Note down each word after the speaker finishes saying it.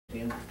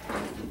10th,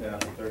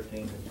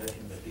 2013,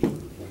 session of the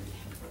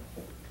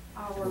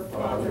Our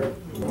Father,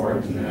 who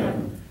art in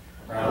heaven,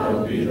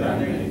 hallowed be thy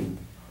name.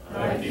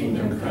 Thy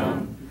kingdom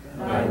come,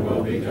 thy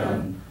will be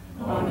done,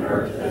 on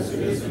earth as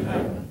it is in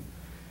heaven.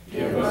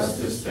 Give us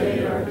this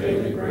day our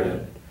daily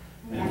bread,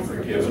 and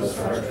forgive us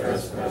our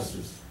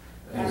trespasses,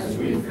 as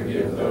we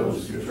forgive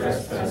those who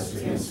trespass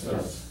against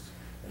us.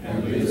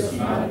 And lead us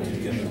not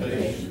into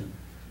temptation,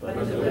 but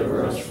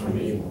deliver us from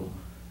evil.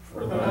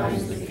 For thine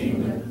is the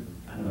kingdom,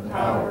 and the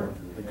power,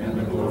 and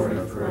the glory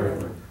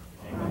forever.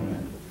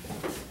 Amen.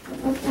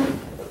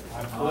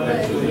 I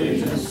pledge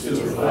allegiance to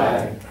the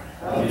flag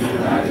of the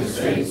United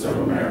States of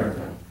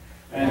America,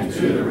 and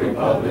to the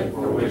republic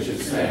for which it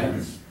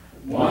stands,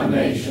 one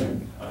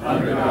nation,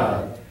 under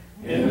God,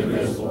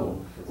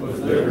 indivisible, with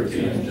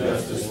liberty and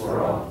justice for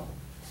all.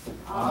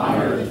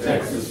 Honor the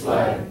Texas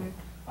flag.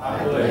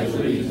 I pledge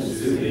allegiance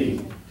to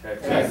thee,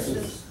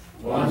 Texas,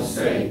 one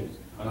state,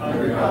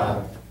 under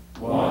God,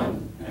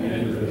 one and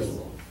indivisible.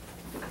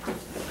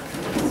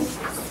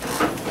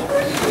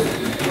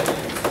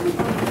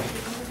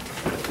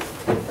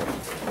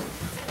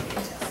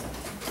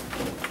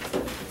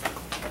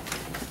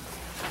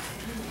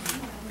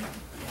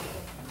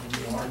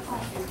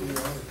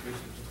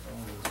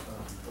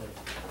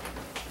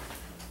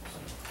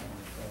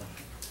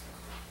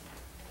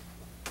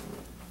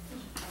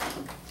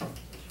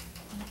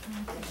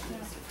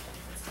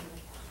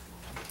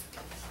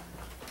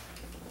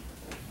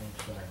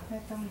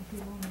 Back on if you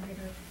want to get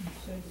up and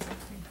say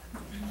something.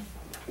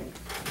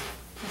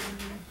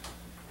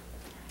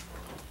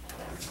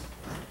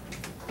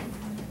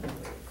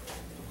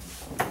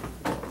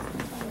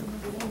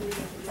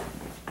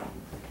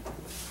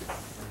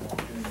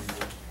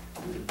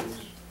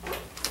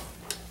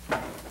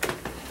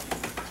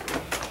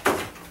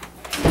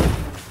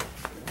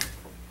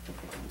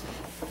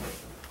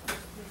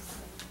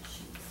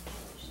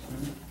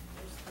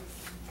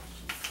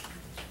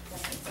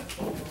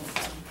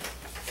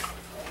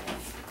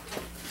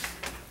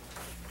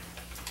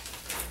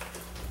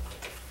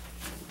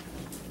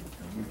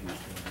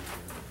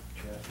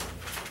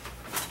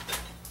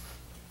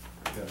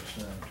 Got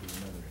assigned to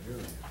another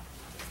area.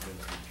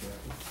 That's the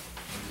chapel.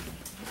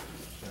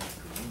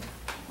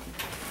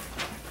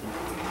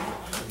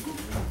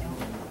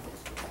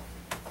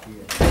 He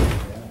had to go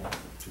down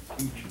to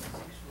teach him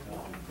how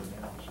to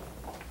pronounce it.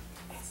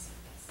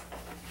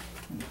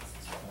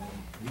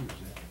 He was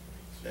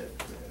at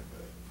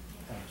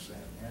house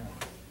that now.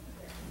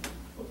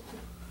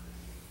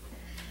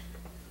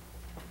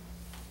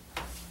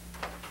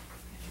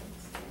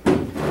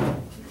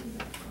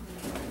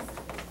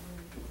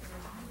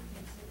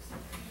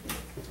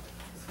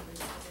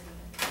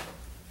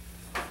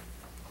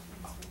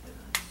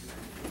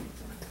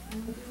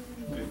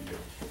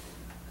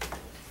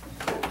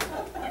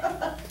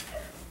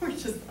 We're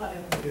just not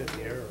in Good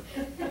error.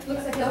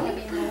 Looks like only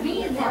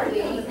me and that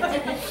we,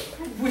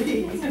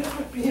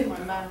 me and my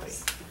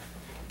mouse.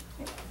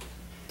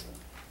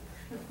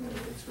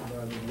 It's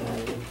about the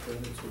word,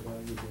 it's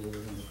about the word,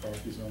 and the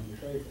coffee's on the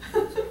table.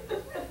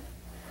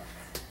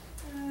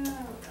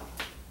 Oh,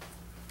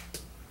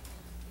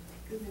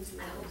 good news. I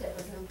hope that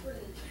wasn't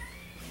important.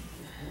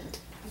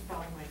 Just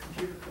following my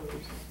computer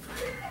codes.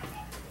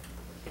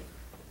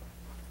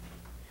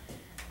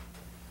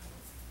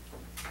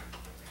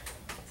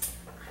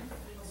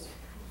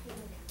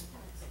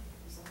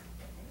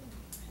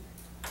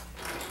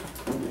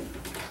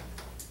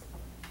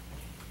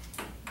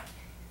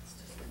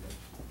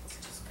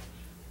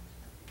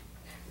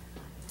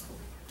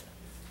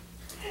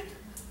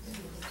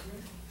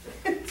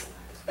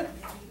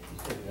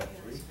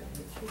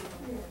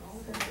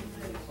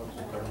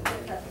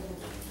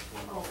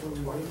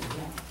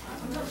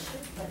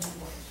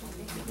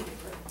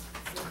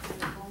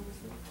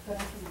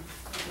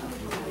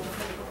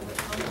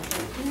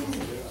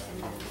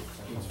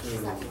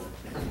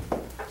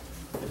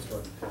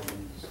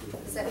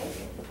 So,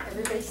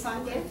 everybody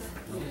signed in?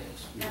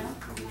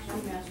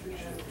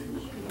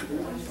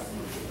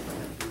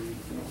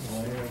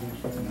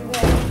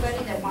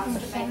 Anybody that wants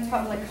to make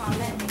public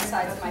comment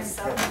besides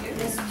myself here?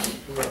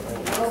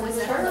 What was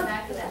it on the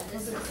back of that?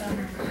 This is,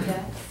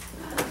 yeah.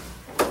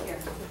 Here.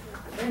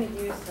 Let me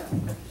do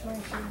some.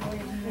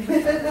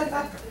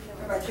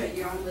 About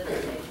your own little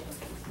station.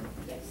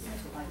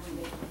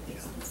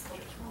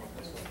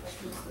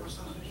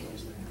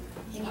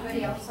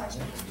 Anybody else? I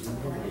signed.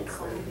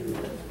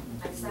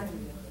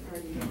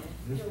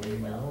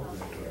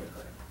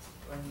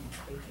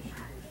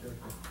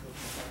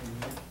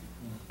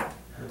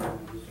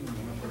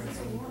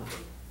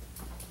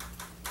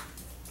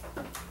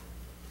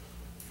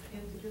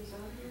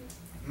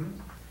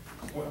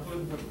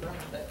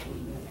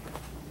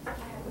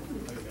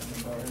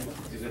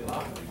 Is it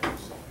locked?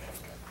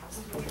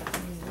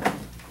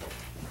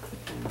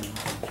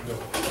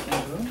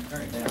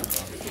 Turn it down.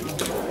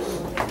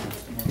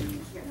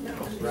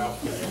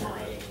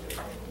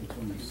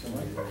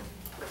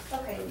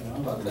 Okay.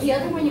 The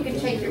other one, you can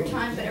take your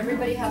time, but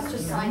everybody has to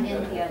sign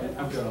in the other.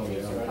 I've got all the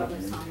These are public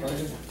hours.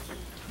 signers.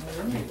 I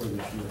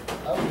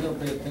was gonna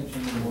pay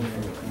attention to more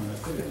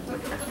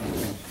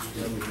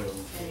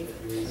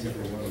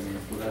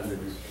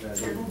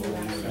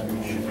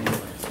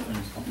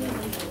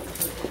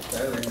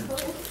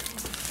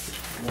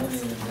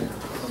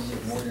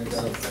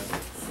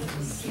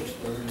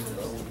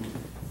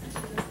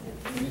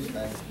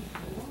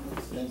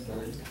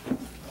Okay,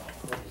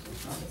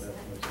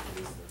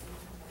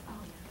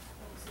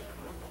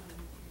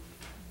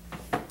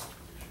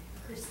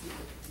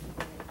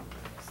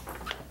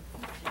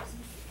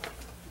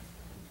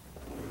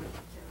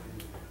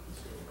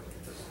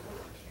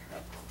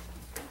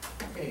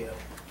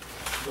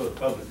 go to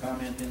public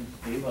comment in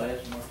Eva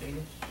S.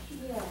 Martinez.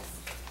 Yes,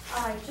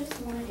 I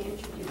just wanted to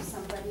introduce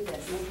somebody that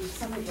maybe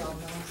some of y'all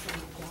know, some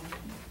of you don't.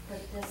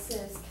 But this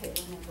is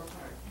Caitlin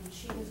Everhart, and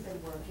she has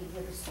been working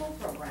with the school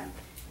program.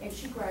 And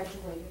she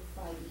graduated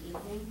Friday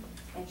evening,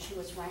 and she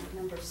was ranked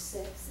number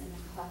 6 in the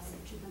class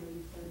of 230.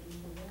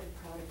 We're very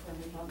proud of her.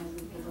 We all know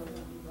we give her a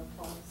round of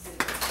applause.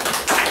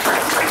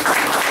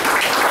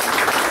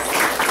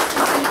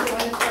 She's been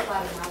doing it for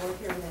about an hour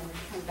here, and then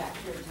come back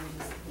here and do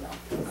this as well.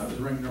 I was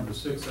ranked number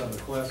 6 out of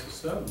the class of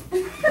 7.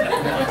 Good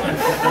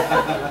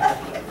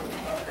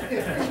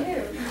for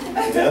you.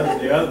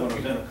 The other one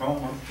was in a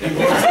coma.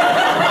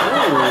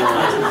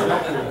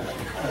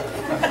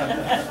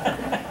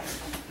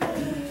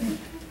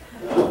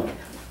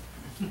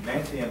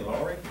 Nancy and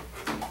Lori.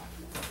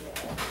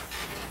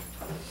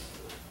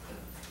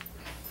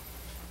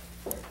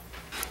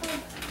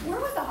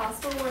 We're with the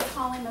hospital. We're at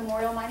Colleen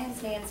Memorial. My name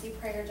is Nancy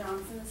Prager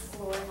Johnson. This is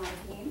Lori, my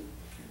team.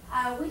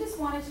 We just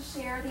wanted to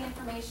share the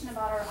information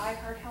about our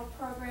iHeart Health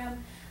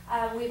program.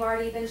 We've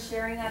already been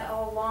sharing that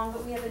all along,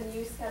 but we have a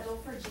new schedule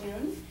for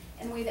June,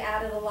 and we've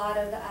added a lot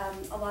of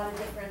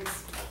different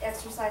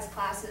exercise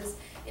classes.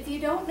 If you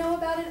don't know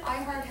about it,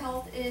 iHeart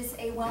Health is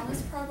a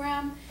wellness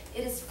program.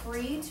 It is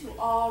free to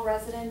all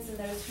residents and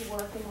those who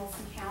work in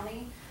Wilson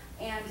County.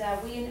 And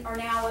we are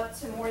now up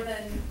to more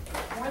than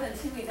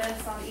 2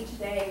 events on each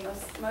day,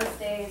 most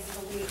days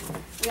of the week.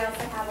 We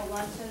also have a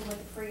luncheon with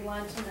a free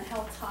lunch and a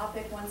health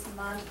topic once a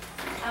month.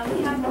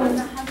 We have more than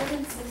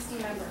 160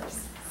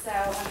 members. So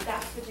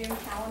that's the June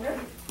calendar.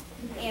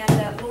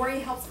 And Lori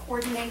helps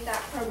coordinate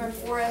that program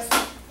for us.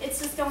 It's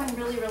just going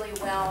really, really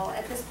well.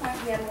 At this point,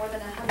 we have more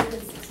than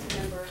 160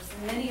 members,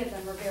 and many of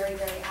them are very,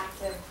 very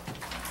active.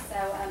 So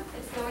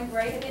it's going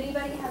great. If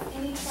anybody has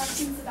any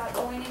questions about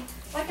joining,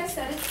 like I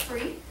said, it's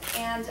free,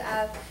 and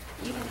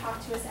you can talk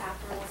to us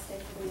after. We'll stay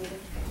for the meeting.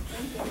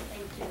 Thank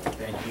you.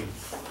 Thank you.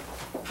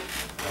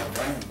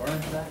 Brian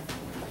Burnside.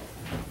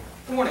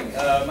 Good morning.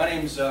 My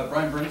name is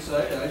Brian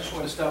Burnside. I just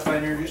want to stop by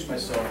and introduce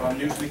myself. I'm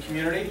new to the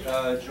community,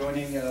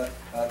 joining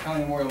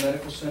County Memorial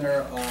Medical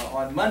Center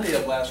on Monday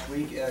of last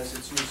week as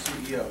its new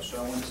CEO.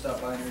 So I want to stop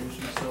by and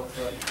introduce myself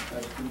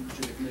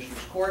to the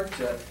Commissioner's Court.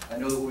 I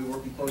know that we'll be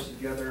working closely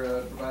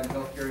together providing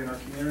health care in our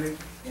community,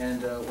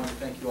 and I want to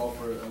thank you all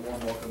for a warm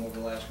welcome over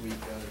the last week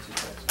to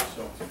Texas.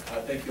 So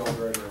thank you all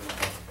very, very much.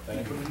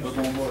 Thank you.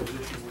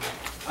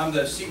 I'm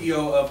the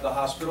CEO of the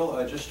hospital.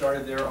 I just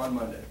started there on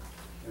Monday.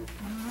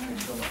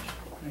 Thanks so much.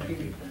 Thank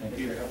you. Thank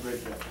you. Have a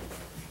great job.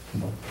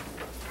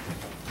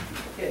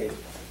 Okay.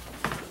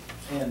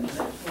 And next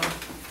one,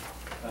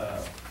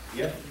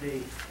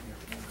 yesterday,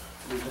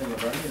 we was in the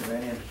Bernie and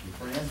ran into some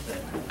friends,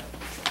 and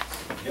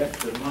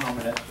Jessica's mom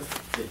asked us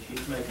that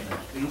she's making a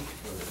speech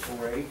for the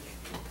 4-H.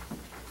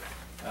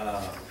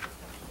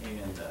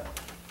 And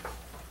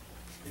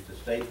it's a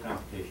state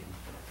competition.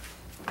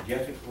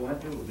 Jessica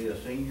Fuente will be a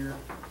senior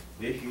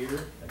this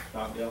year at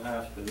Stockdale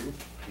High School.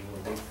 She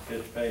will be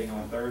participating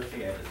on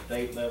Thursday at the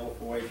state level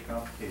 4-H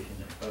competition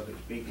in the public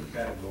speaking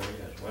category,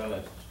 as well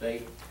as the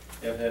state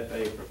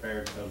FFA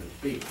prepared public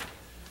speaking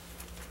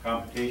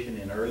competition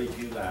in early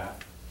July.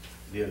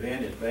 The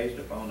event is based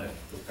upon a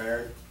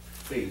prepared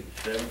speech,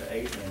 7 to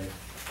 8 minutes,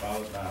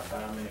 followed by a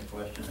 5-minute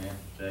question and answer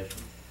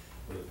session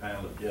with a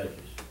panel of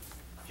judges.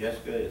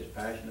 Jessica is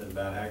passionate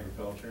about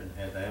agriculture and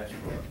has asked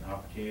for an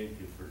opportunity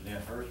to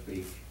present her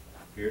speech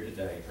here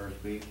today. Her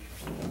speech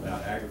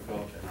about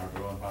agriculture and our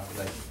growing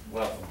population.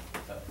 Welcome.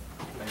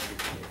 Thank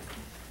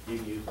you. You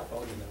can use the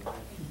podium now.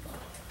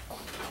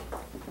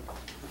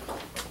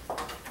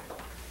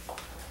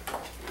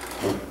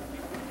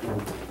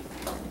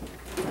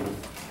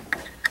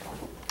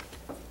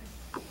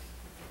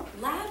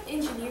 Lab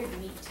engineered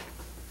meat,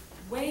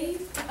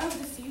 wave of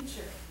the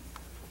future.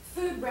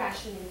 Food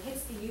rationing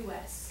hits the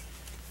U.S.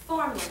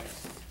 Farmland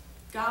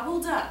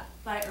gobbled up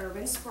by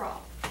urban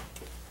sprawl.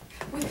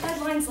 With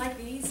headlines like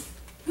these,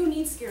 who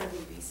needs scary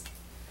movies?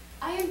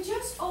 I am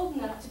just old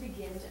enough to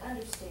begin to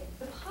understand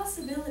the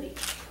possibility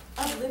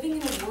of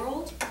living in a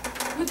world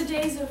where the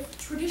days of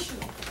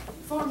traditional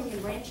farming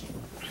and ranching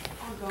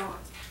are gone.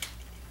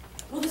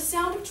 Will the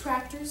sound of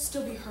tractors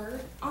still be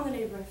heard on the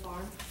neighboring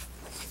farm?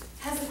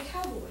 Has the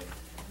cowboy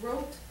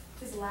roped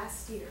his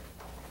last steer?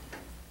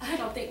 I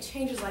don't think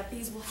changes like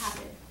these will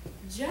happen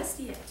just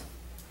yet.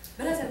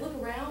 But as I look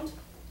around,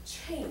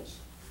 change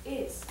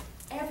is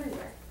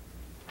everywhere.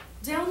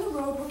 Down the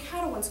road where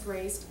cattle once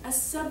grazed, a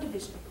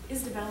subdivision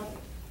is developing.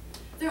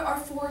 There are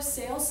 4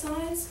 sale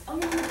signs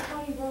along the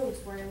county roads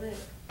where I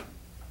live.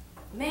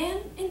 Man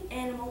and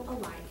animal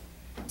alike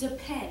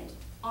depend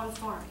on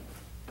farming.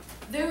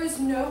 There is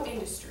no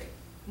industry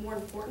more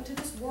important to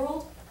this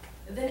world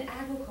than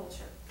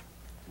agriculture.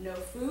 No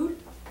food,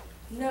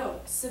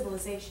 no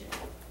civilization.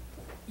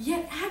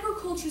 Yet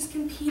agriculture is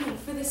competing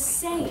for the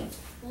same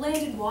land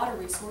and water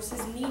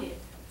resources needed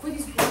for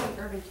these growing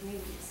urban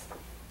communities.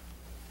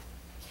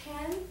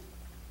 Can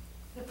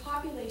the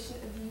population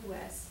of the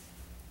U.S.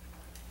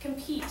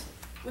 compete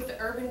with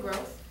the urban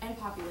growth and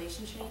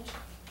population change?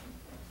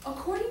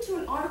 According to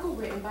an article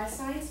written by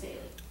Science Daily,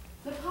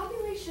 the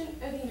population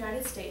of the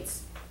United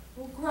States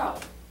will grow,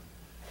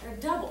 or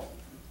double,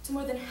 to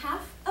more than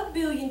 500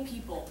 million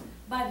people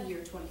by the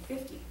year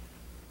 2050.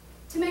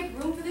 To make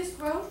room for this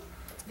growth,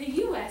 the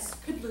U.S.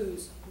 could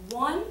lose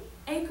 1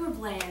 acre of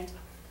land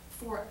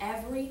for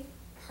every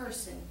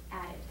person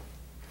added.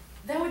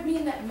 That would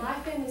mean that my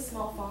family's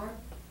small farm,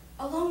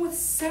 along with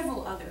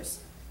several others,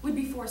 would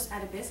be forced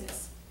out of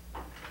business.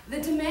 The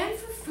demand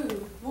for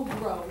food will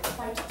grow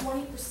by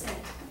 20%,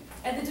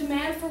 and the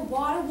demand for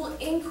water will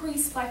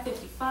increase by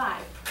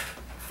 55%.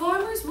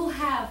 Farmers will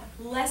have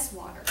less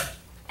water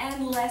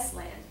and less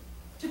land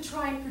to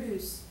try and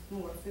produce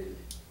more food.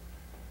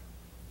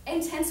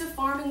 Intensive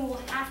farming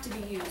will have to be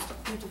used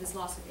due to this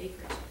loss of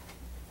acreage.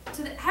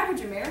 To the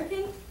average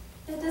American,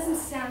 that doesn't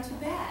sound too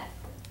bad,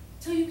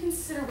 till you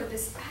consider what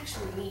this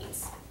actually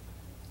means.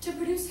 To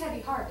produce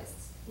heavy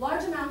harvests,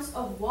 large amounts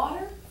of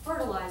water,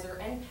 fertilizer,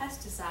 and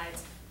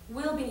pesticides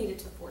will be needed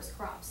to force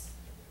crops.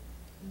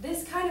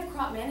 This kind of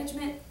crop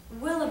management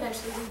will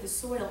eventually leave the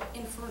soil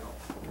infertile.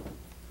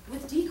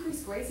 With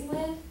decreased grazing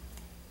land,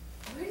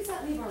 where does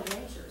that leave our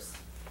ranchers?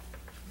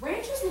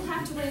 Ranchers will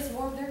have to raise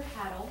more of their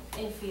cattle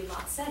in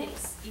feedlot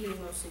settings, eating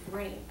mostly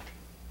grain.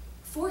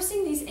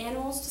 Forcing these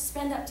animals to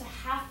spend up to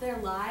half their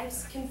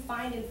lives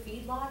confined in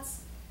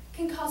feedlots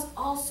can cause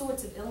all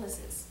sorts of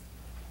illnesses.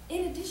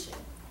 In addition,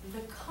 the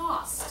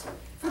cost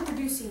for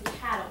producing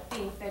cattle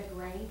being fed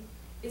grain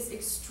is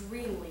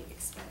extremely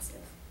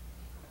expensive.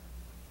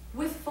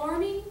 With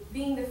farming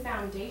being the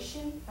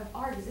foundation of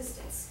our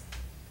existence,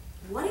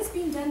 what is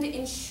being done to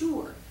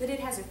ensure that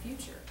it has a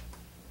future?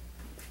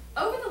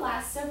 Over the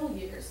last several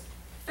years,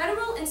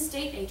 federal and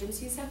state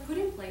agencies have put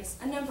in place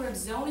a number of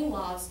zoning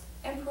laws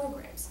and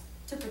programs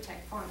to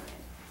protect farmland.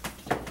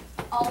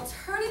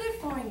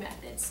 Alternative farming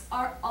methods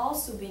are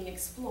also being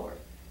explored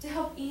to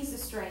help ease the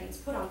strains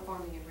put on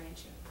farming and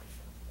ranching.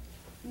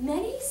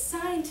 Many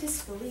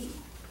scientists believe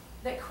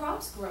that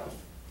crops grown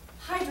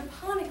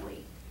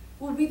hydroponically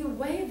will be the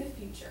way of the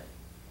future.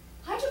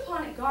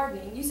 Hydroponic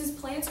gardening uses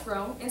plants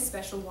grown in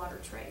special water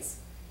trays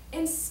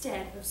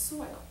instead of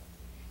soil.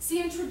 See,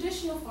 in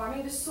traditional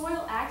farming, the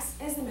soil acts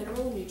as the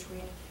mineral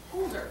nutrient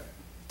holder.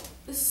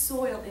 The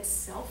soil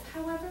itself,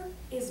 however,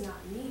 is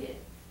not needed.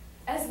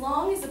 As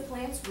long as the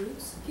plant's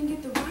roots can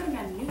get the right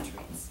amount of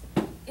nutrients,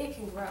 it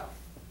can grow.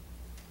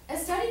 A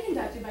study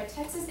conducted by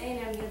Texas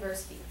A&M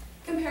University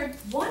compared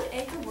 1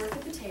 acre worth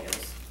of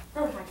potatoes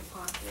grown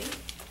hydroponically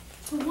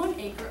to 1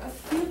 acre of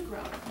field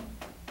grown.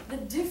 The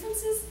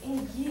differences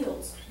in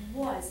yields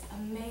was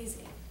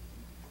amazing.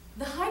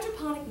 The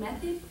hydroponic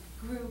method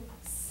grew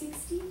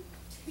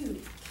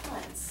 62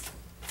 tons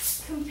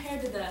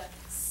compared to the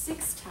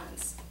 6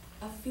 tons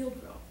of field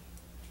grown.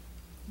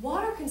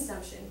 Water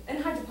consumption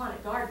in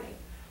hydroponic gardening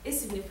is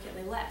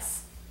significantly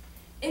less.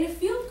 In a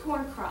field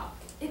corn crop,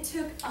 it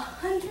took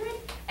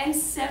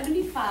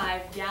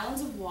 175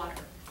 gallons of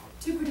water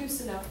to produce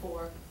enough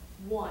for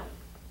 1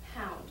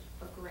 pound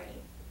of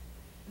grain.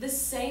 The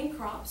same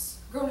crops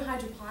grown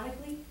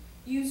hydroponically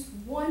used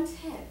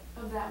 1/10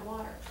 of that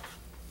water.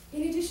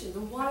 In addition, the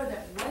water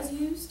that was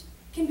used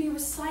can be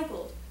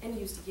recycled and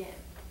used again.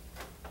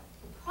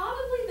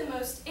 Probably the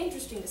most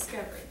interesting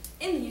discovery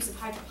in the use of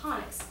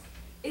hydroponics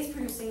is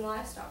producing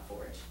livestock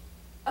forage.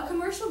 A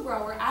commercial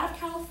grower out of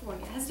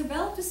California has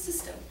developed a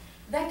system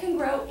that can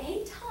grow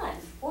 1 ton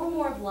or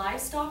more of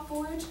livestock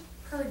forage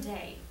per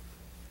day.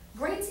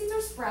 Grain seeds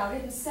are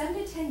sprouted in 7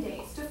 to 10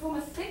 days to form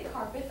a thick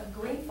carpet of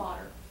green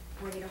fodder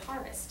ready to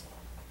harvest.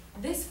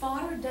 This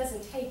fodder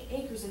doesn't take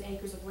acres and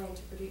acres of land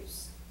to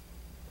produce.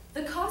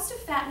 The cost of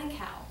fattening a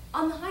cow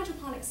on the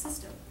hydroponic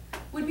system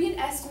would be an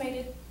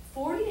estimated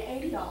 $40 to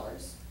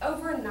 $80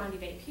 over a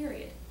 90-day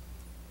period.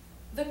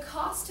 The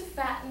cost to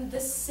fatten the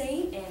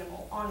same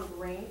animal on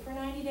grain for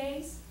 90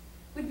 days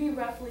would be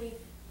roughly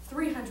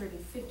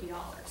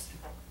 $350.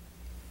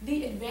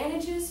 The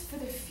advantages for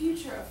the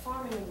future of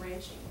farming and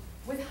ranching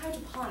with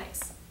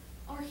hydroponics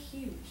are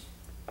huge.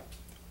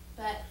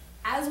 But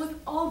as with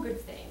all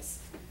good things,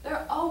 there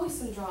are always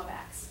some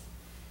drawbacks.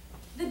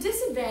 The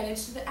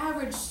disadvantage to the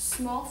average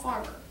small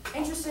farmer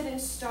interested in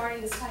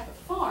starting this type of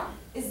farm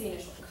is the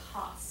initial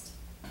cost.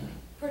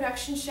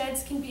 Production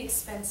sheds can be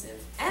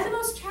expensive, and the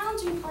most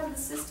challenging part of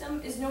the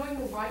system is knowing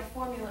the right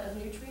formula of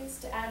nutrients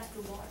to add to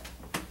the water.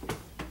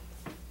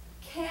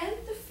 Can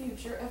the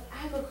future of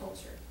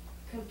agriculture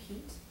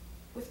compete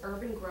with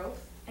urban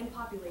growth and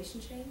population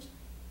change?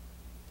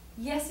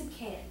 Yes, it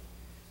can.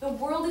 The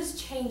world is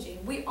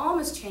changing. We all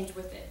must change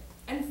with it,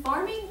 and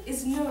farming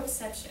is no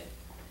exception.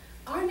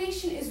 Our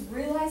nation is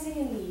realizing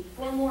a need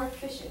for a more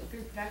efficient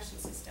food production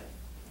system.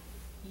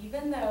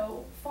 Even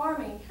though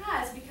farming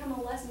has become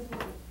a less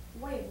important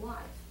way of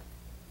life,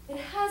 it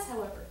has,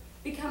 however,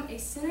 become a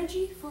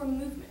synergy for a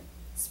movement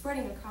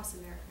spreading across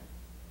America.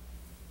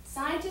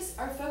 scientists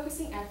are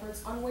focusing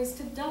efforts on ways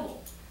to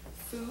double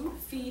food,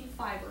 feed,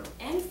 fiber,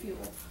 and fuel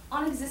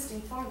on existing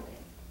farmland.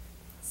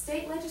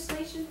 State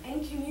legislation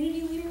and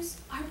community leaders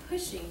are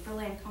pushing for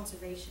land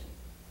conservation.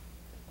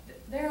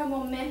 There are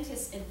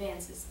momentous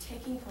advances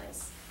taking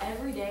place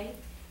every day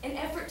in an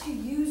effort to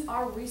use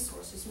our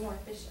resources more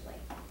efficiently.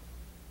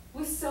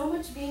 With so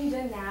much being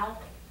done now,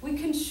 we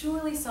can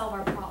surely solve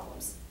our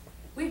problems.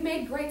 We've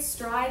made great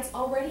strides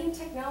already in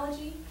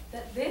technology,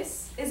 that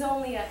this is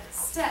only a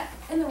step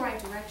in the right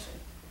direction.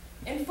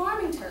 In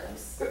farming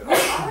terms, we're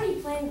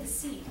already planting the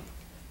seed.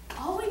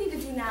 All we need to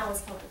do now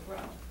is help it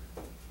grow.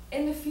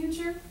 In the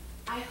future,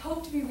 I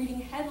hope to be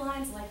reading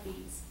headlines like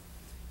these.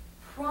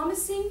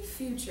 Promising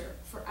future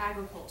for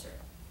agriculture.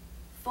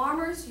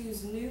 Farmers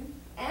use new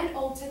and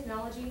old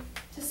technology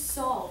to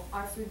solve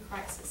our food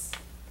crisis.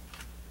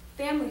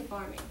 Family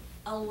farming,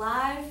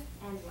 alive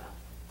and well.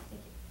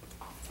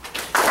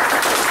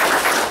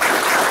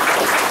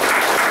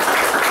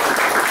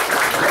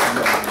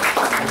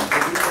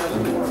 Can you tell us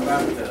more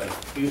about the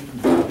Houston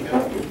Farm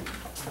Show?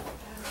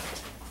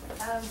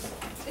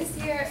 This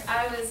year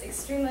I was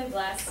extremely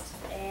blessed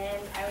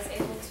and I was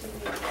able to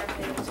have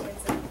the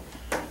chance of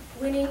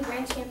winning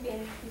Grand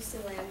Champion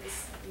Houston Lamb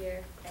this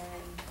year,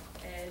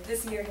 and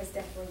this year has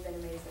definitely been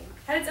amazing.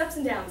 Had its ups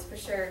and downs for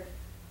sure,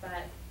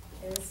 but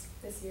this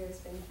year has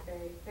been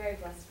very, very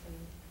blessed for me.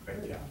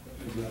 Great job.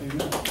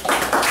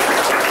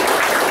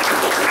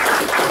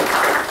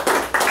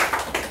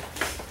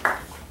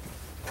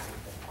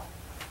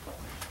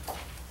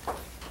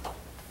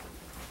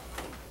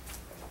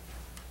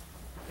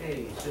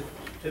 Okay,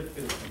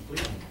 certificate of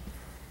completion.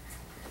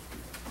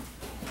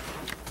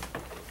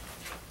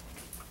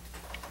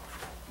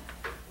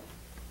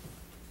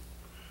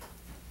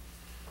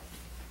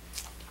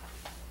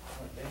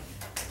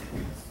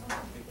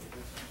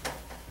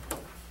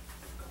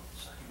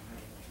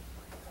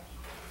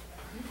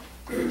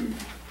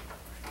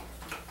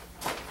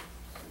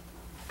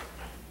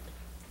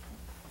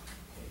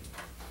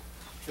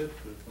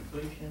 Certificate of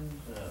completion.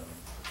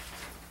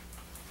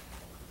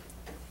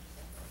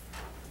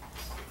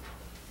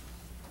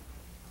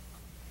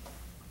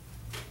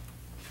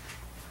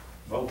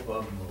 Both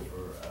of them were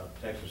for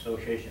Texas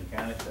Association of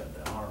Counties,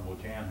 the Honorable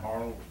Jan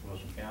Harrell,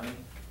 Wilson County.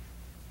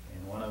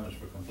 And one of them is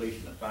for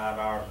completion of 5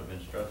 hours of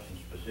instruction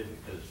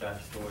specific to the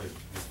statutory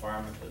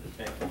requirements of the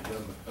Texas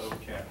Government Code,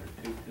 Chapter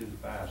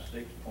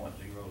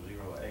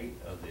 2256.008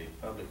 of the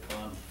Public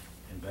Funds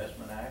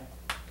Investment Act.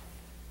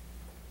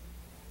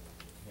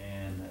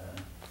 And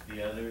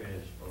the other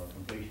is for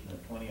completion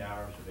of 20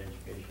 hours of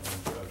educational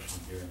instruction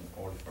during the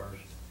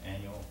 41st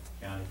Annual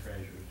County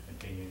Treasurer's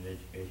Continuing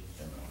Education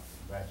Seminar.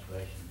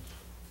 Congratulations,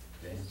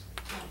 James.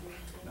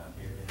 Not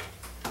here yet.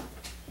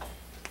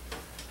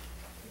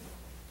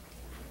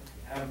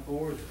 Item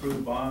 4 is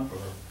approved bond for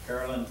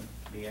Carolyn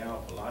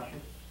Leal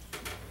Palacios.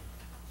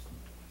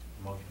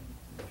 Motion,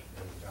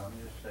 Commissioner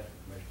Gomez, second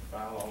Commissioner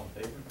Fowle, all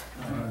in favor?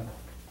 Aye.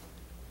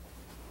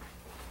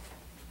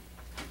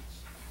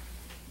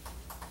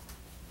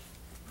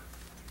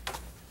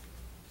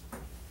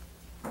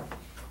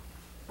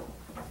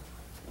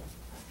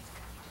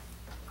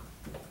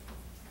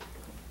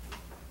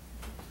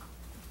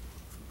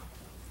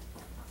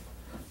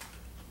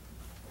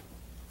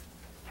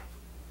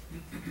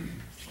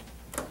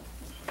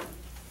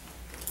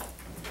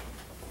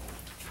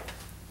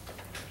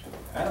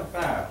 Item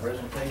 5,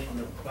 presentation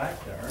of plaque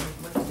to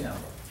Ernest McGamble.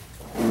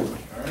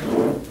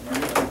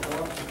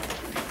 Ernest,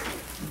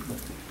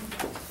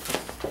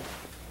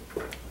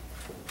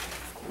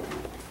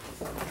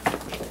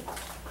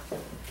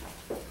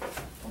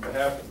 On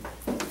behalf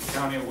of the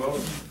County of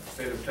Wilson,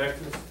 State of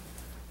Texas,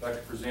 I'd like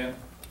to present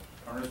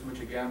Ernest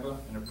Muchagamba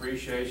in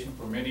appreciation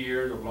for many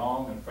years of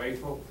long and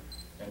faithful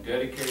and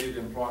dedicated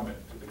employment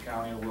to the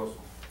County of Wilson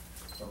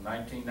from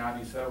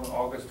 1997,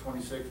 August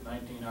 26,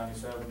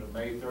 1997 to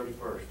May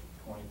 31st,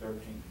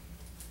 2013.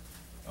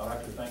 I'd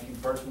like to thank him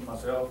personally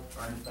myself.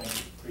 Ernest, thank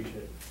you.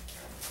 Appreciate it.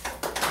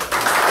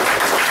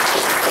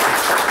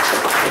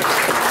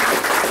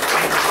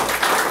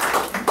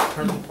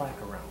 Turn the plaque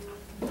around.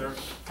 Sir?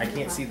 I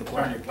can't see the Turn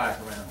plaque. your plaque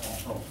around.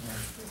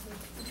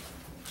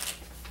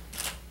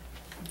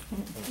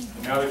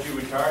 Now that you're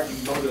retired, you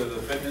can go to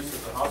the fitness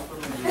at the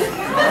hospital and do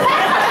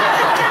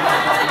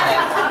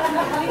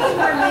We need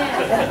more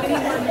men. We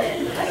need more men.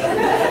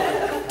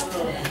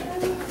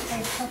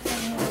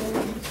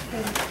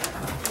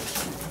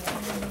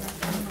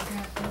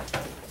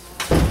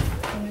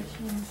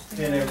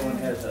 And everyone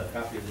has a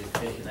copy of the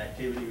extension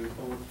activity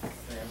report. You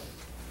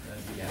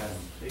can have them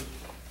see.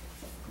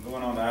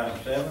 Going on to item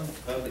 7,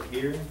 public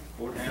hearing,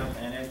 courthouse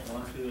annex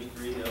 1, 2, and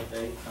 3,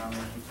 update,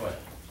 comments, and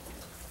questions.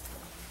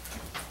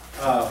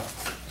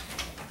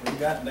 We've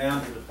gotten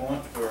down to the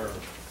point where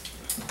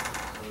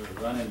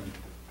we're running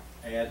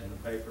ads in the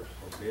papers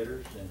for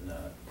bidders, and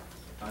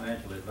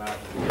financial advisor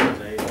the other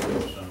day gave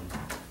us some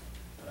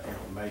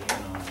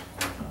information on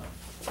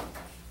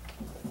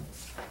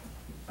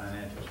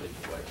financial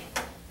situation.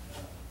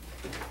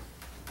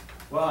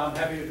 Well, I'm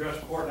happy to address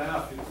the court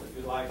now if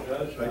you'd like,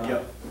 Judge.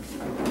 Yep.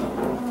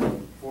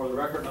 For For the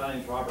record, my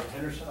name is Robert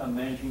Henderson. I'm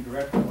Managing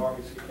Director of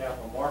RBC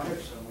Capital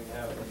Markets, and we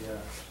have the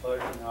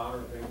pleasure and honor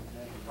of being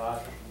financial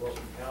advisors from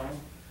Wilson County.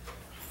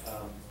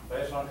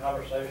 Based on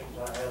conversations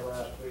I had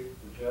last week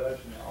with the judge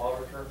and the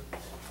auditor,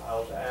 I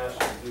was asked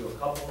to do a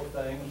couple of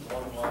things.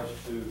 One was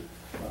to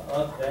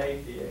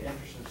update the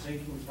interest and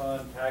sinking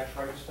fund tax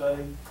rate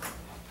study.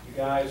 You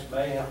guys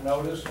may have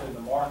noticed in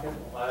the market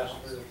in the last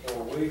 3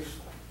 or 4 weeks,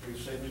 we've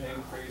seen an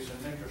increase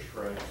in interest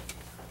rates.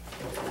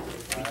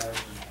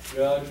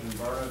 Judge and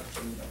Verna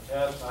can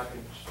attest, I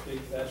can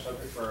speak to that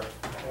subject for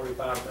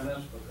 45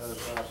 minutes because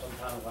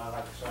sometimes I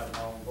like to sound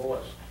my own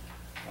voice.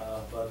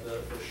 But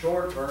the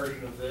short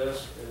version of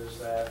this is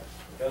that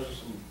because of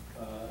some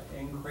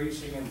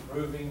increasing,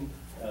 improving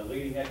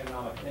leading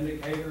economic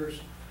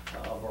indicators,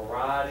 a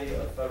variety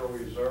of Federal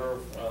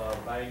Reserve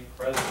bank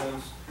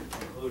presidents,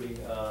 including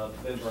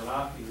Ben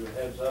Bernanke, who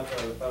heads up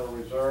the Federal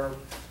Reserve,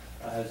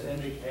 has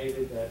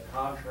indicated that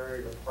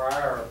contrary to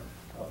prior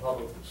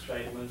public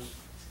statements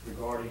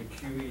regarding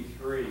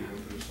QE3,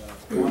 which is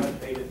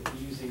quantitative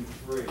easing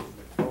 3, the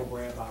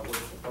program by which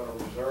the Federal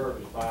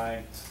Reserve is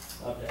buying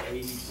up to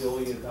 $80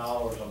 billion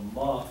a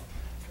month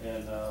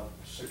in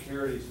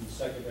securities in the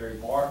secondary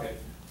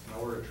market in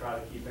order to try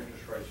to keep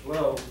interest rates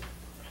low.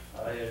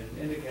 They had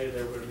indicated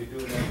they were going to be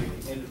doing that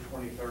at the end of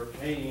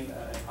 2013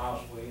 and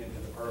possibly into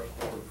the first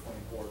quarter of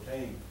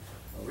 2014.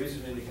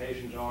 Recent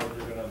indications are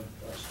they're going to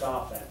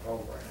stop that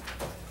program.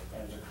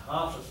 As a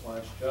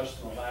consequence,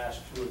 just in the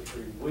last 2 or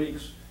 3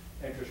 weeks,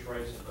 interest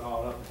rates have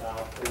gone up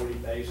about 40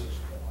 basis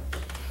points.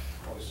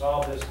 Well, we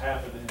saw this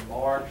happen in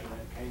March, and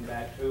it came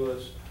back to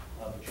us,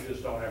 but you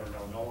just don't ever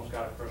know. No one's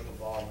got a crystal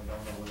ball, and we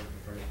don't know what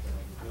interest rates are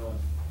going to be doing.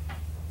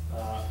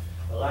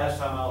 The last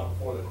time I was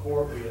before the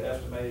court, we had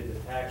estimated the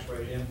tax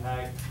rate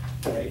impact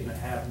at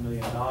 $8.5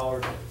 million at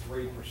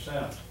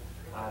 3%.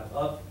 I've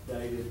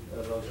updated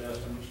those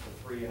estimates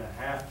to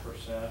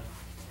 3.5%,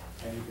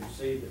 and you can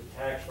see the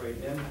tax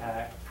rate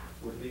impact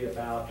would be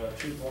about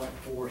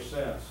 2.4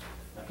 cents.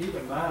 Now keep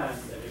in mind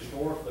that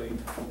historically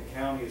the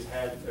county has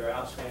had their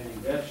outstanding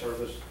debt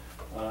service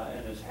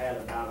and has had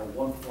about a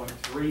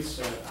 1.3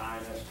 cent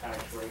INS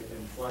tax rate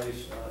in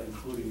place,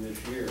 including this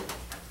year.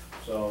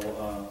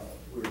 So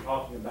we were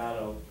talking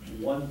about a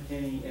 1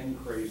 penny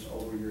increase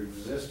over your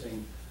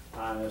existing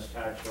INS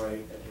tax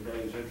rate at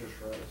today's interest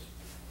rates.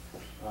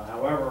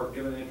 However,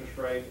 given the interest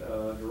rate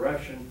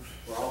direction,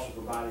 we're also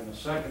providing a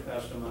second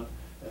estimate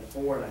at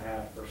 4.5%,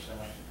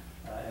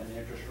 and the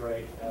interest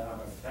rate,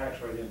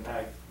 tax rate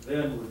impact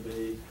then would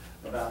be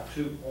about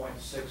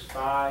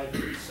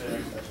 2.65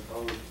 cents as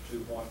opposed to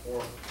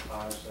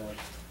 2.45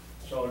 cents.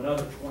 So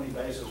another 20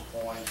 basis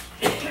points,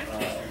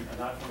 and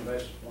not 20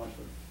 basis points,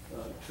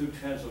 but 0.2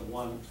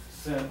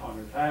 cents on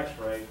your tax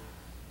rate,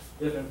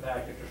 if in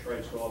fact interest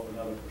rates go up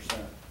another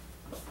percent.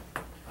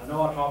 I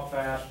know I talk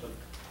fast, but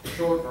the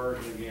short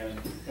version again,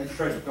 interest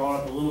rates have gone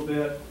up a little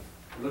bit.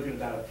 You're looking at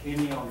about a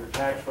penny on your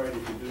tax rate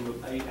if you do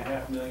with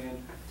 $8.5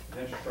 million. If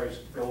interest rates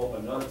go up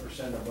another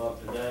percent above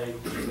today,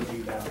 you're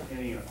looking at about a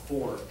penny and a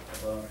quarter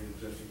above the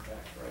existing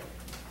tax rate.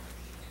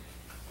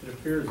 It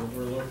appears that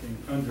we're looking,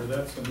 under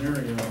that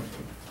scenario,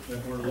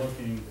 that we're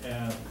looking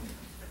at,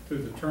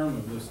 through the term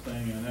of this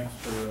thing, an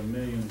extra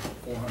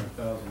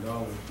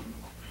 $1,400,000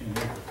 in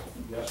interest.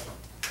 Yes, sir.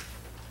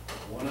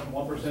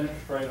 1%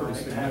 interest rate on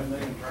 $8.5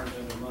 million turns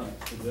into money.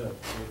 It does,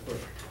 very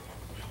quick.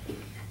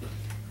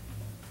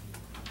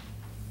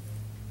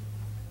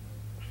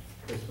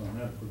 Based on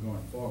that, if we're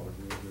going forward,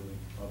 we really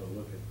ought to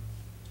look at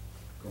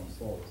going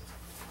forward.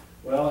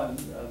 Well, and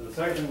the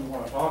second thing we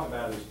want to talk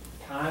about is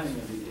timing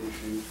of the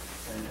issue,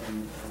 and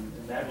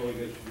that really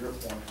gets to your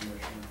point,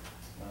 Commissioner.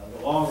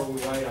 The longer we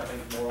wait, I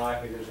think the more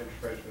likely it is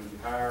interest rates are going to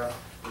be higher.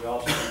 We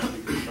also need to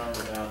be concerned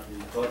about the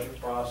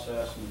budget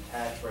process and the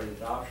tax rate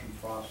adoption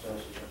process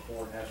that the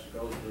court has to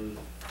go through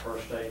per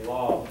state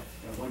law,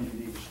 and when you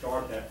need to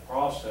start that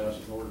process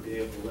in order to be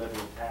able to levy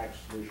a tax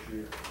this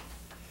year.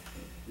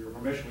 With your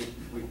permission,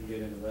 we can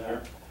get into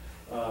that.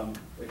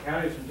 The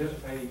county is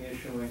anticipating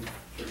issuing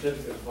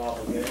certificates of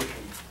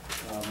obligation.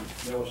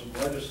 There was some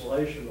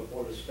legislation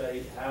before the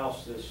state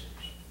house this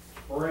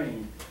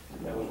spring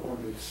that was going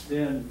to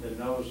extend the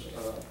notice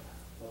of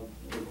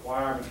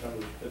requirements under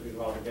the Certificate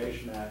of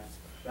Obligation Act.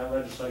 That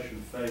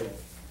legislation failed.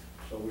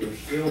 So we are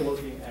still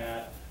looking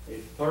at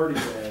a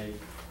 30-day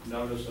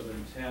notice of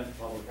intent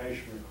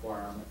publication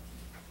requirement.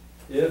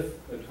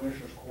 If the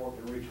Commissioners Court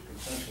can reach a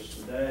consensus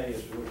today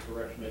as to which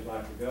direction they'd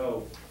like to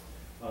go,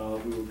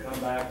 we would come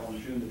back on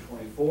June the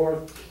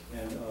 24th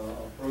and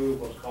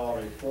approve what's called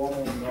a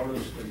formal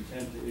notice of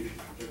intent to issue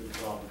certificates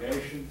of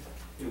obligation.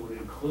 It would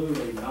include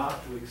a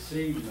not to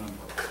exceed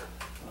number.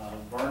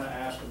 Verna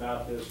asked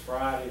about this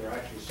Friday, or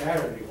actually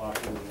Saturday while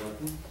she was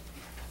working.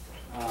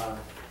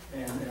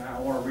 And I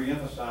want to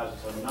reemphasize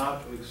it's a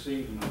not to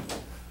exceed number.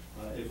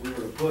 If we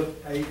were to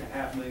put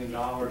 $8.5 million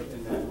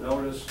in that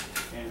notice,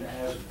 and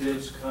as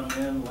bids come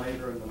in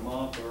later in the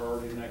month or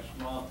early next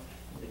month,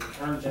 if it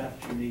turns out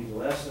that you need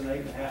less than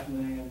 $8.5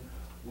 million,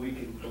 we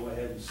can go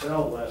ahead and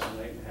sell less than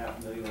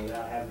 $8.5 million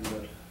without having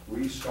to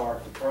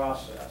restart the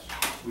process.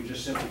 We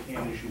just simply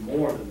can't issue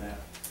more than that.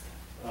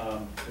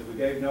 If we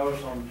gave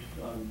notice on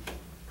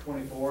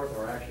 24th,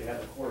 or actually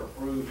had the court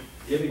approved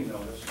giving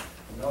notice,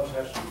 the notice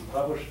has to be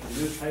published in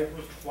the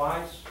newspaper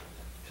twice,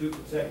 2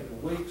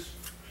 consecutive weeks,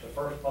 the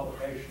first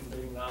publication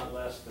being not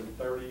less than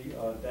 30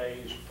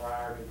 days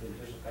prior to the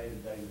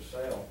anticipated date of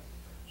sale.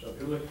 So if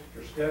you look at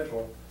your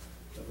schedule,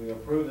 if we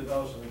approve the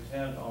notice of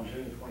intent on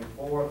June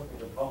 24th, we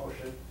can publish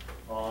it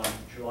on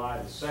July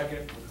the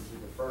 2nd, which will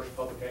be the first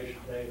publication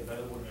date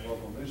available in the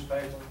local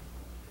newspaper.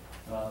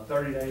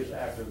 30 days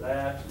after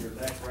that, your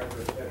next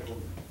regular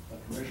scheduled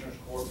Commissioners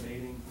Court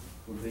meeting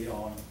would be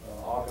on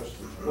August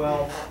the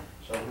 12th.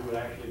 So we would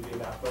actually be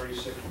about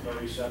 36 to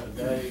 37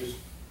 days.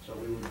 So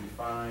we would be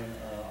fine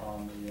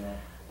on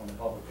the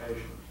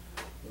publication.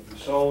 If we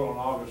sold on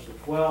August the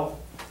 12th,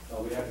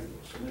 we have to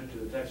submit it to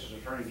the Texas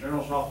Attorney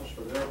General's office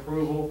for their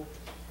approval.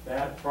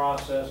 That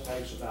process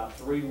takes about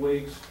 3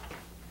 weeks.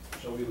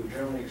 So we would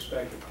generally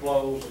expect to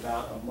close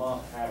about a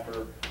month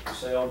after the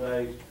sale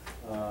date.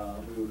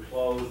 We would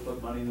close,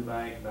 put money in the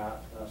bank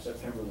about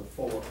September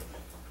the 4th.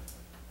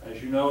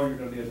 As you know, you're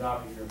going to be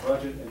adopting your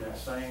budget in that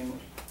same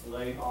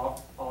late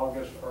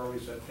August, early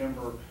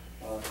September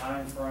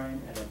time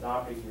frame, and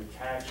adopting your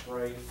tax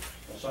rate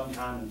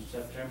sometime in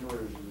September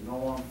is the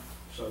norm.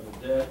 So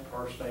the debt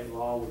per state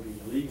law would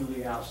be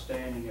legally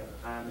outstanding at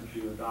the time that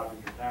you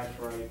adopted your tax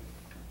rate,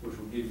 which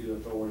will give you the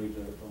authority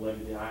to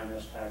levy the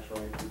INS tax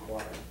rate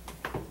required.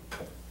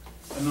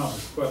 And not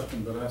this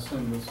question, but I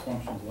assume this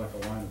functions like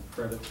a line of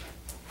credit.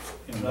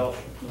 No.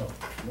 No.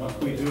 Once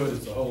we do it,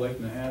 it's a whole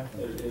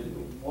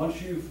 8.5.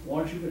 Once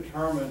you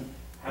determine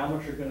how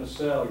much you're gonna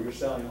sell, you're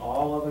selling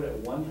all of it at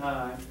one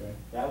time. Okay.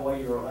 That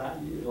way it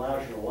allows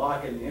you to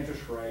lock in the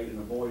interest rate and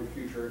avoid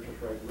future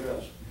interest rate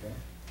risk. Okay.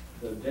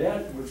 The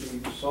debt would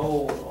be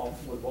sold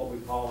with what we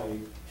call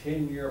a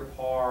 10-year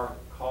par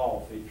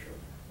call feature,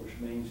 which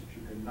means that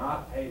you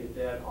cannot pay the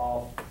debt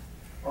off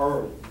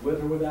early,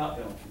 with or without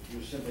penalties.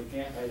 You simply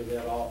can't pay the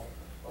debt off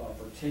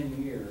for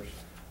 10 years.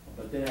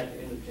 But then at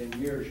the end of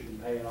 10 years, you can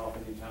pay it off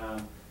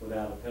anytime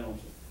without a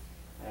penalty.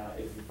 Now,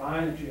 if you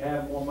find that you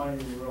have more money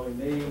than you really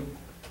need,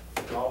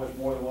 there's always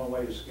more than one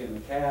way to skin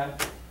the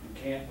cat.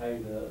 You can't pay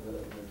the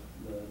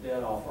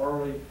debt off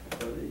early,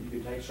 but you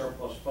can take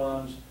surplus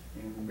funds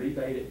and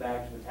rebate it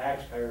back to the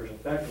taxpayers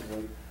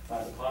effectively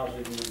by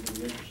depositing it into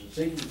the interest and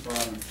sinking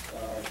fund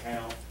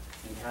account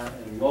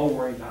and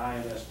lowering the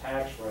INS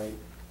tax rate,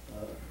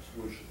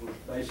 which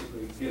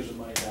basically gives the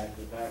money back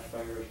to the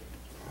taxpayers.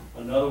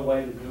 Another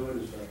way to do it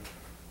is to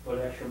put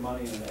extra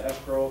money in an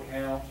escrow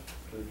account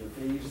to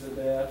defease the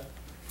debt.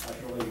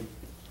 That's really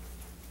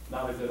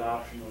not a good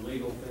option. The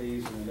legal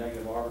fees and the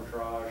negative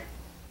arbitrage,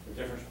 the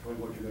difference between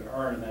what you could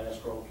earn in that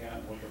escrow account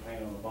and what you're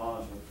paying on the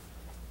bonds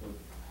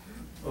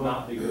would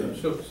not be good.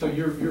 So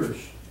you're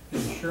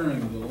ensuring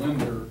the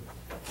lender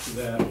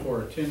that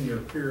for a 10-year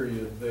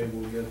period, they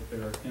will get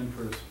their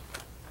interest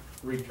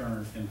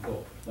return in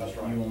full. That's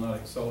right. You will not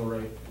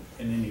accelerate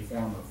in any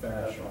form or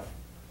fashion. That's right.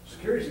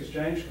 Securities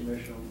Exchange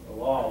Commission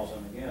laws,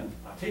 and again,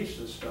 I teach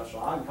this stuff, so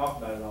I can talk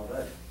about it all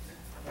day.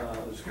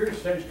 The Securities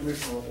Exchange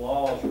Commission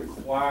laws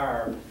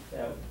require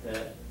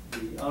that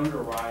the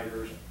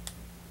underwriters,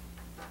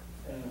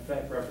 and in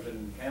effect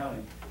representing the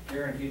county,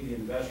 guarantee the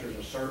investors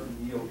a certain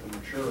yield to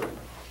maturity.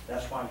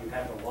 That's why you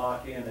have to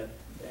lock in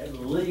at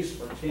least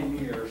for 10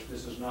 years,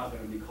 this is not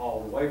going to be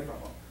called away from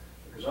them.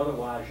 Because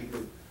otherwise you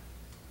could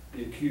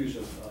be accused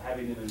of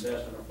having them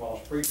invest under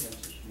false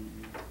pretenses.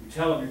 You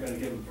tell them you're going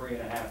to give them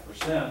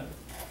 3.5%,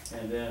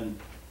 and then,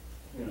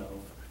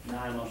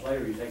 9 months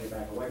later you take it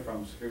back away from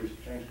them. The Securities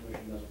Exchange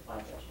Commission doesn't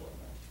like that sort of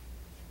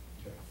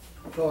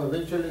thing. So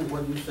eventually,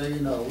 what you're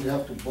saying, we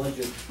have to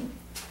budget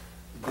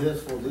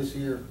this for this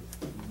year,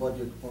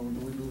 budget,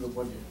 when we do the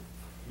budget?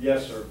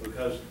 Yes, sir,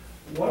 because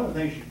one of the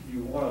things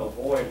you want to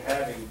avoid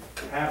having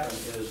happen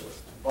is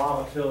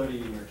volatility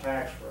in your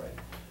tax rate.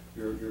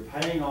 You're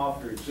paying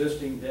off your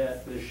existing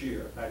debt this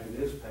year. In fact, it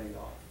is paid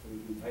off.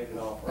 You paid it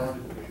off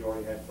early because you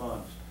already had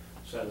funds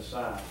set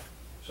aside.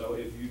 So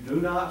if you do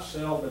not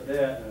sell the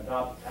debt and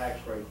adopt the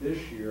tax rate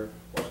this year,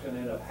 what's going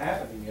to end up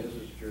happening is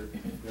your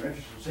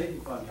interest and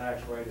sinking fund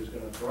tax rate is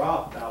going to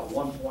drop about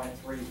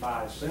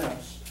 1.35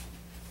 cents.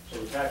 So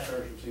the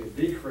taxpayers would see a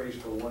decrease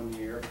for 1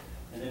 year,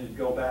 and then it'd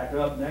go back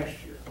up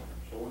next year.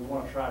 So what we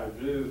want to try to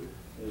do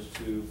is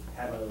to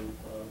have a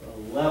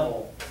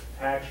level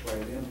tax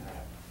rate impact.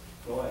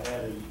 Go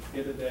ahead and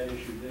get the debt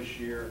issued this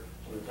year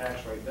so the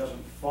tax rate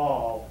doesn't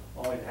fall,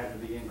 only to have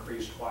to be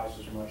increased twice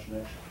as much next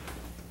year.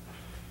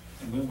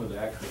 And when would the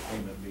actual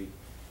payment be?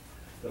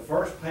 The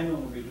first payment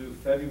will be due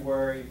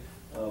February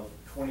of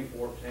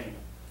 2014.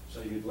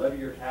 So you'd levy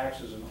your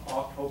taxes in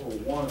October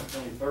 1 of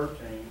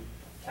 2013.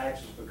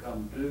 Taxes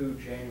become due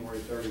January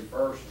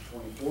 31st of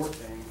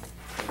 2014.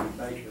 And you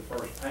make your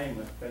first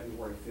payment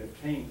February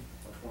 15th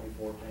of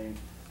 2014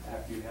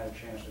 after you've had a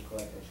chance to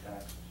collect those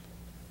taxes.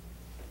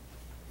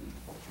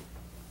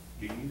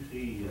 Do you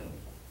see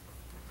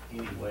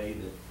any way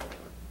that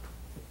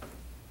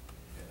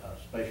a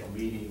special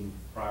meeting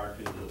prior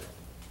to the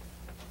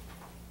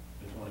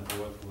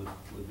 24th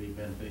would be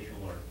beneficial,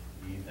 or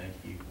do you think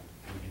we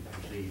can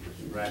proceed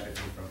as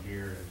rapidly from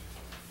here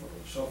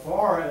So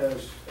far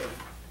as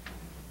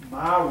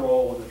my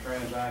role in the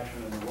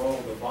transaction and the role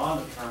of the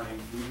bond attorney,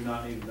 we do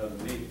not need another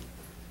meeting.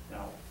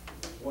 Now,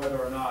 whether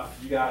or not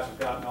you guys have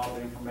gotten all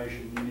the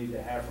information you need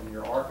to have from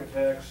your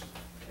architects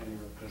and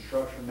your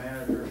construction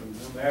managers and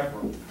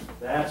whomever,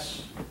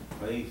 that's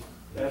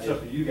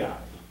up to you guys.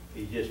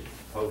 He just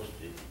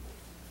posted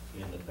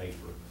in the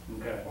paper.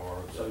 Okay,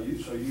 Or so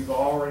you've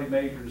already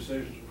made your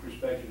decisions with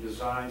respect to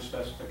design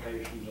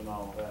specifications and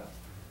all of that.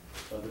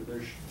 So that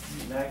there's,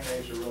 in that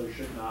case, there really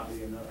should not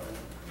be another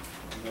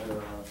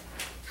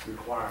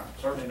requirement,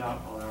 certainly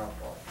not on our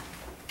part.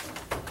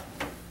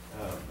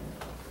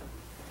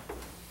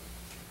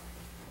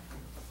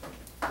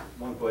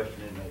 One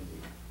question it may be.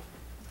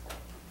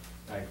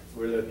 Like,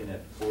 we're looking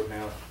at the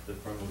courthouse, the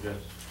criminal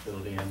justice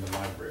facility, and the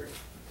library.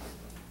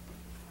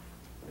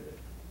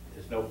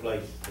 There's no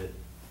place that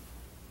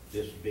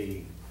this would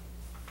be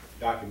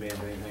documented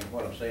or anything.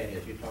 What I'm saying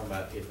is, you're talking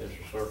about if there's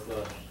a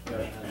surplus.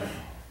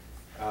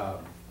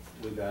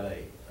 We've got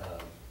a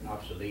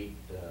obsolete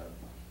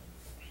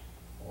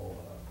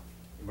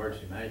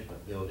emergency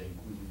management building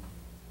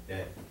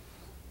that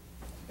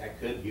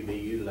could be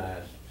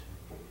utilized.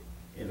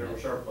 And there were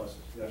surpluses,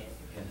 yes,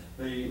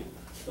 sir.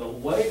 The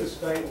way the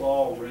state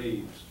law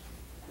reads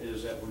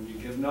is that when you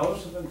give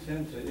notice of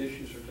intent to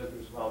issue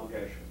certificates of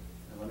obligation,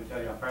 and let me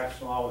tell you, I'm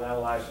practicing law without a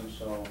license,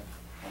 so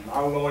I'm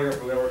not a lawyer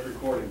for whoever's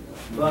recording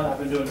this, but I've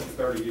been doing it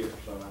for 30 years,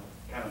 so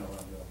I kind of know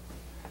what I'm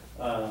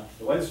doing.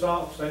 The way the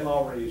state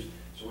law reads,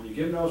 so when you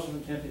give notice of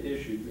intent to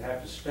issue, you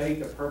have to state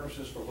the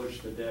purposes for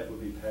which the debt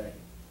would be paid,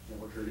 and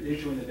what you're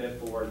issuing the debt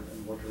for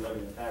and what you're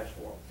levying the tax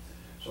for.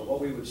 So what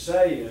we would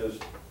say is,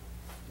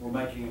 we're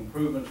making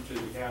improvements to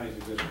the county's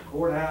existing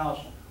courthouse,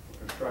 we're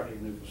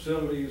constructing new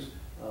facilities,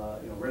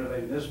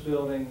 renovating this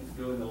building,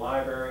 doing the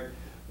library.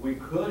 We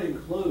could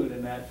include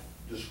in that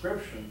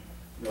description,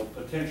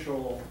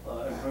 potential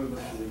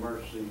improvements to the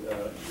emergency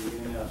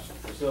EMS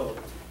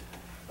facility.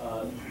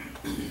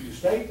 You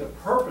state the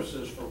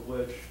purposes for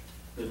which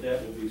the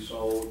debt will be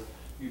sold.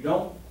 You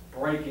don't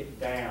break it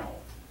down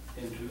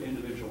into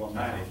individual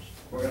amounts.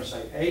 We're going to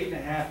say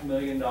 $8.5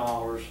 million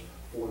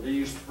for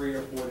these 3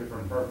 or 4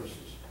 different purposes.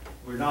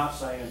 We're not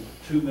saying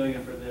 $2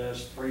 million for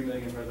this, $3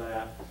 million for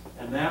that.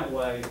 And that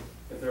way,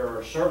 if there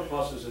are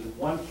surpluses in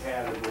one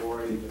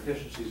category,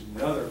 deficiencies in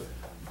the other,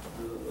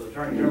 the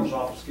Attorney General's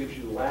office gives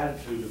you the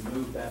latitude to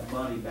move that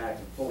money back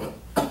and forth.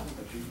 But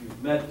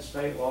you've met the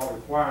state law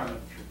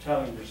requirement, you're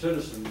telling your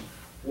citizens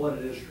what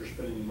it is you're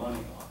spending your money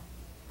on.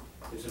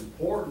 It's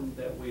important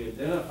that we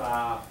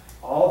identify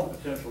all the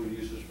potential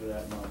uses for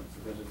that money,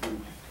 because if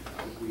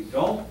we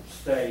don't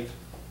state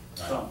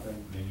something,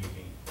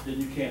 then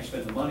you can't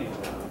spend the money on it.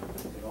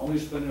 You can only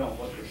spend it on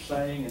what you're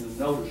saying and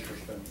the notice you're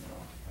spending it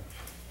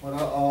on. Well,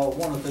 I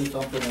want to say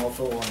something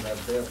also on that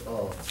debt.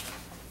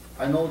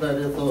 I know that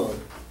it's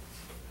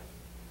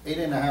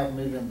 $8.5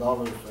 million,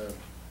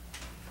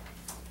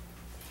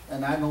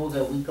 and I know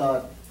that we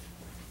got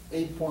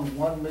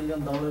 $8.1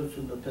 million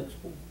in the tax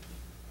pool.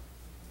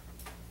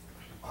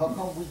 How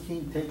come we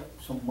can't take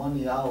some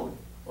money out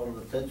of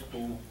the tax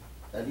pool,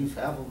 at least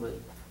half of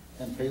it,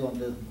 and pay on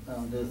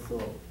this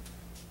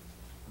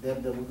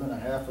debt that we're gonna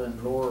have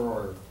and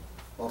lower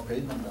our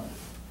payment down?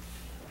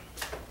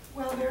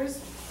 Well,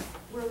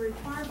 we're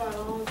required by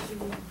law to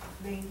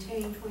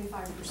maintain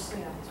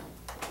 25%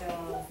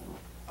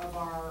 of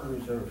our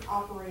Reserve.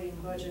 operating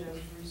budget as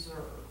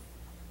reserve.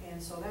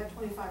 And so that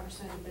 25%,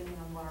 depending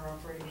on what our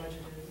operating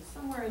budget is,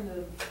 somewhere in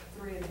the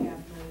 $3.5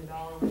 million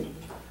range.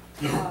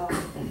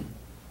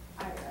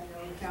 I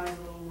know the county's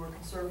a little more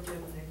conservative,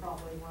 and they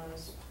probably want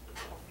us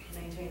to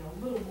maintain a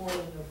little more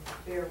than the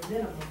bare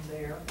minimum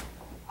there.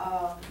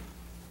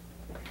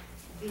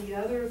 The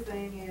other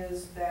thing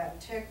is that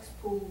tax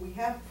pool, we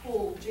have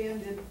pulled, Jan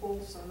did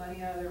pull some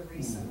money out of there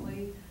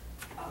recently.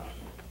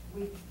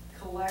 We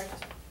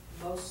collect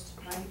most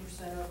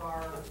 90% of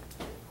our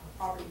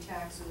property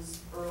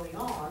taxes early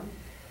on,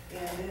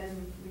 and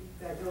then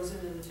that goes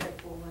into the tax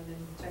pool, and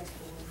then the tax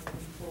pool, and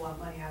we pull out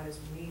money out as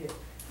we need it.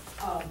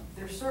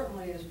 There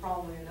certainly is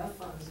probably enough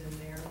funds in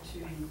there to,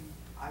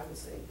 I would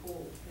say,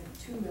 pull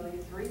 $2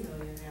 million, $3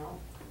 million out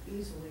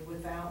easily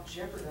without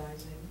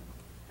jeopardizing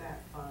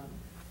that fund.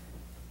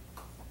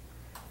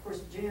 Of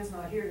course, Jan's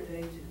not here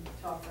today to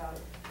talk about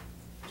it.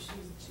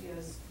 She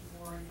has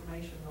more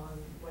information on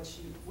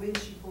when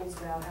she pulls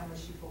it out, how much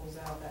she pulls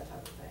out, that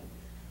type of thing.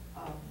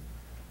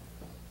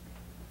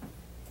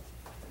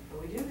 But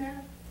we do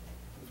have.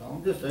 So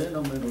I'm just saying,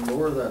 I'm gonna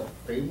lower that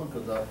payment,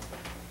 because that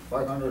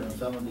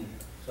 $570,000,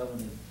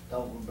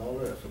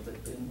 that's a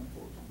big payment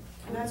for them.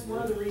 And that's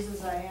one of the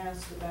reasons I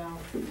asked about,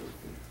 if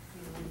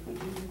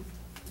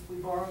we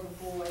borrow the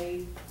full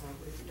aid, or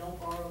if we don't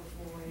borrow the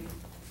full aid.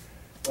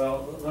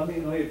 Well, let me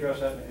address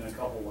that in a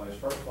couple of ways.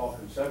 First of all,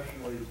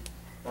 conceptually,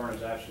 Vern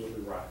is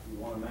absolutely right. You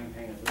want to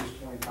maintain at least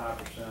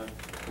 25%.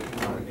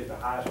 You want to get the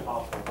highest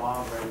possible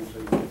bond rating so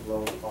you get the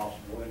lowest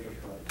possible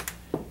interest rate.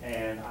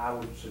 And I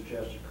would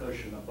suggest a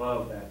cushion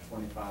above that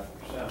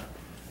 25%.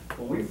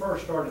 When we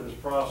first started this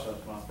process,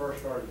 when I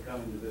first started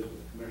coming to visit the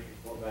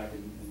commissioners back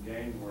in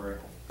January,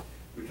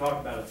 We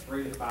talked about a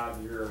 3 to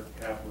 5 year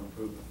capital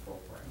improvement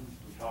program.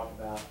 We talked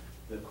about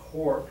the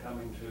court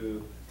coming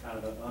to kind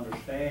of an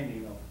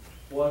understanding of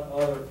what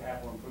other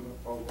capital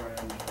improvement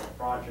programs or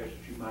projects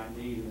that you might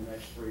need in the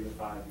next 3 to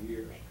 5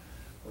 years.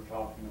 We're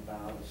talking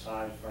about,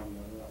 aside from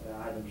the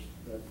items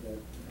that have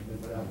been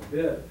put out to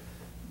bid,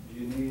 do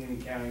you need any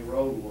county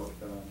road work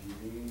done? Do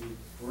you need any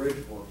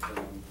bridge work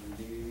done?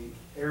 Do you need any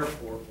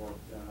airport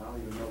work done? I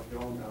don't even know if you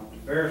own, I'm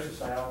embarrassed to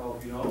say, I don't know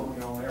if you own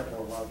your own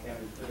airport, a lot of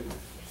counties do.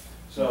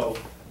 So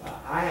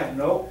I have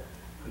no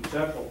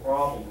conceptual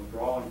problem with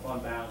drawing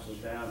fund balances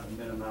down to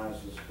minimize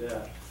this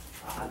debt.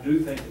 I do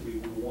think that we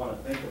would want to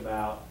think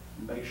about,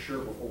 and make sure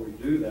before we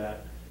do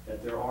that,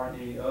 that there aren't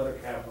any other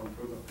capital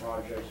improvement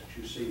projects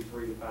that you see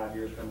 3 to 5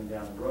 years coming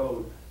down the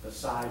road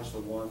besides the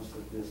ones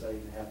that this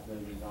 $8.5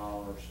 million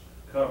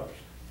covers.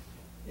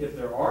 If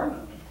there are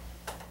none,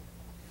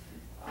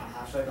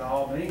 I say by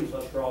all means,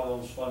 let's draw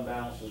those fund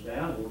balances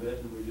down a little bit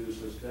and reduce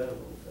this debt a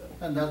little bit.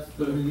 And that's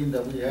the meeting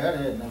that we had,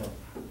 and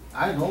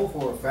I know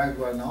for a fact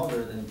right now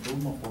that the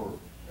improvement for,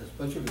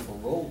 especially for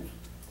roads,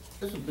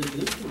 it's a big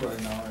issue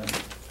right now,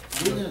 and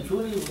really and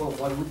truly,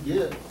 what we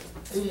get,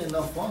 ain't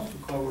enough funds to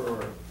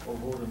cover our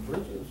road and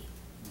bridges.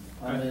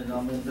 I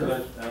mean,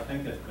 there's. I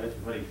think that's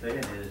what he's saying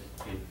is,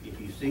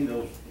 if you see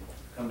those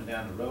coming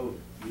down the road,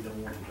 you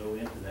don't want to go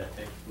into that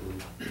tax pool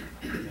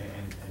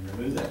and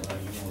remove that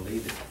money. You want to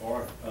leave it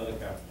for other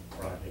capital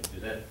projects.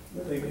 Is that?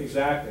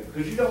 Exactly,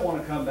 because you don't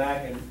want to come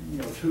back in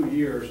 2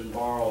 years and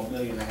borrow $1.5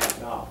 million.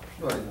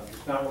 Right.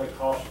 It's not really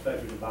cost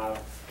effective to borrow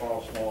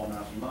small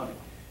amounts of money.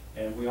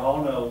 And we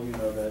all know,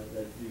 that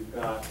you've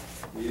got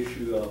the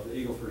issue of the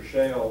Eagle Ford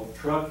Shale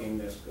trucking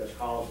that's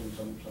causing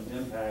some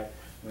impact.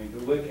 I mean,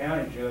 DeWitt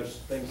County judge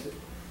thinks that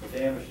the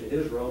damage to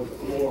his roads is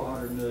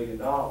 $400 million.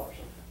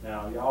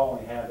 Now, y'all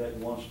only have that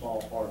in one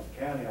small part of the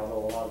county,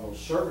 although a lot of those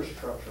service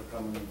trucks are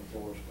coming into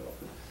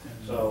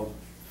Floresville. So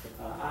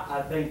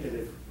I think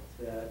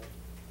that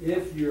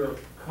if you're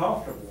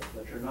comfortable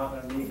that you're not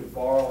going to need to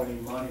borrow any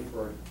money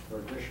for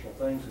additional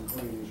things,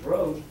 including these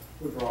roads,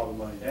 we'll draw the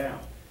money down.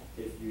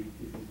 If you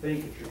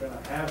think that you're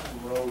going to have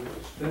some road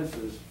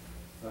expenses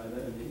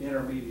in the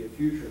intermediate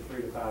future,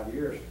 3 to 5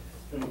 years,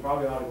 then we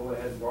probably ought to go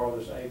ahead and borrow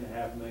this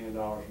 $8.5 million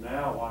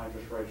now while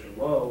interest rates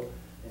are low,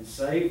 and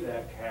save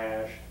that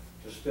cash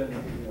to spend,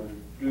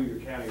 do your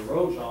county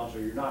roads on, so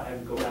you're not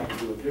having to go back and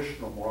do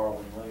additional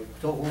borrowing later.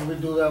 So when we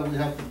do that, we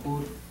have to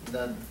put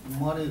that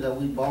money that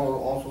we borrow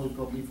also is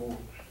gonna be for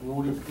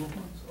road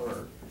improvements,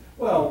 or?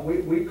 Well,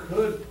 we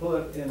could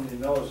put in the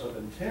notice of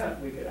intent,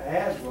 we could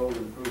add road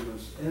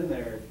improvements in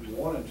there if you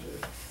wanted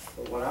to.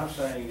 But what I'm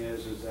saying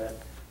is that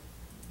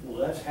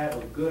let's have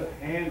a good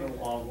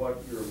handle on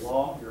what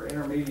your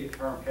intermediate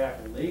term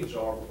capital needs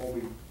are before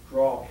we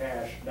draw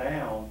cash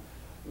down,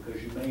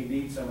 because you may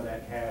need some of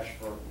that cash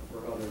for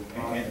other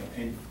projects.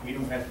 And you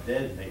don't have to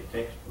designate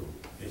tax pool,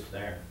 it's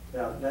there.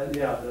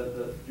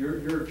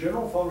 Your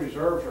general fund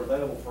reserves are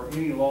available for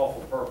any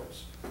lawful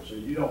purpose, so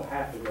you don't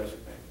have to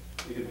designate.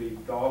 It could be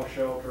dog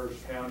shelters,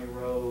 county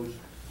roads,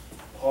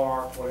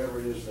 park, whatever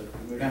it is that the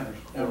commissioners.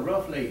 Now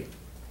roughly,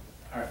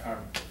 our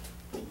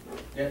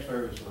debt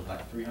service was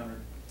like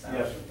 300,000?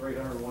 Yes,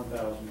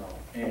 $301,000.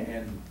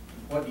 And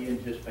what do you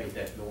anticipate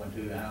that going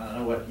to? I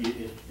know it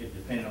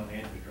depends on the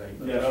interest rate,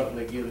 but Yes.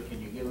 roughly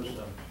can you give us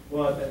some?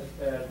 Well, at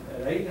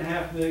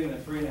 $8.5 million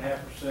and 3.5%,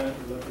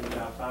 we're looking at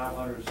about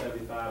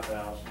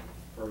 $575,000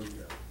 per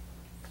year.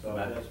 So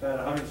that's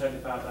about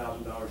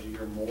 $175,000 a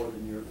year more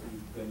than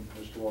you've been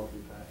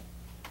historically paying.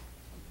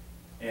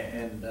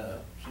 And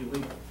see, we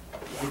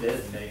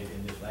designated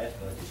in this last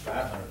budget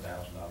 $500,000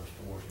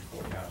 towards the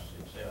courthouse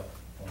itself,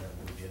 whenever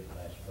we did the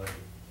last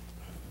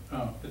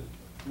budget.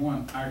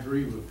 One, I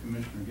agree with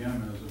Commissioner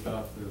Gamez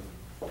about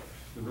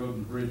the road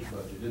and bridge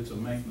budget. It's a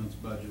maintenance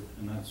budget,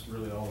 and that's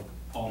really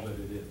all that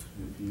it is.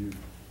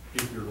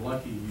 If you're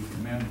lucky, you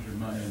can manage your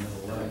money, and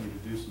it'll allow you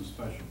to do some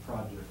special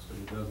projects, but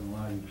it doesn't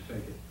allow you to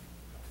take it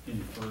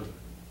any further.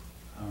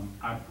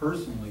 I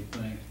personally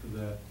think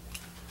that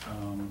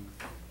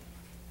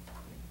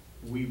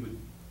we would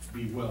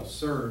be well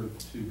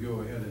served to go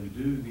ahead and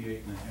do the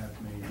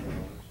 $8.5 million,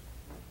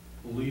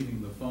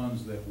 leaving the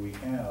funds that we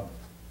have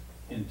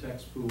in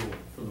tax pool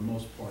for the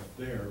most part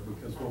there,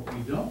 because what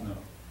we don't know,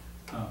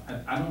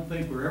 I don't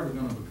think we're ever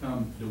gonna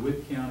become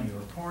DeWitt County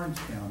or Karnes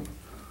County,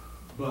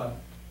 but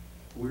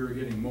we're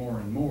getting more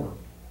and more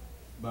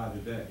by the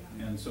day,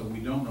 and so we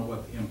don't know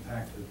what the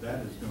impact of that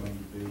is going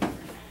to be.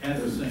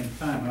 At the same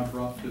time, I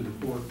brought to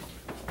the court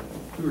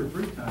 2 or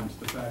 3 times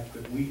the fact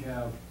that we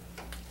have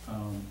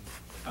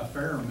a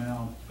fair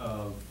amount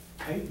of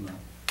pavement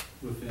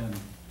within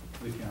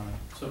the county,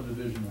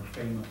 subdivision of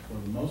pavement for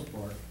the most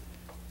part,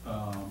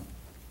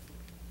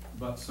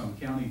 but some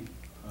county,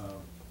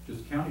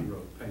 just county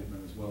road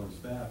pavement as well as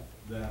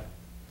that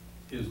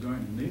is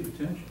going to need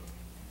attention.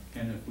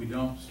 And if we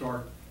don't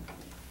start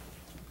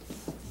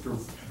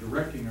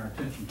directing our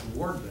attention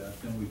toward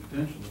that, then we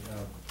potentially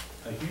have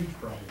a huge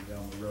problem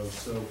down the road.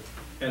 So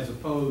as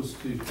opposed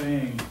to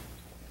paying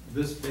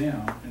this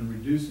down and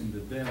reducing the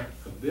debt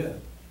a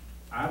bit,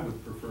 I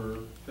would prefer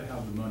to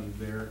have the money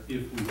there.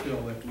 If we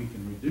feel that we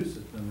can reduce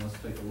it, then let's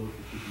take a look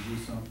if we can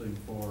do something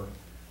for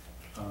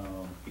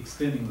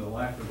extending the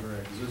life of our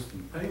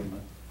existing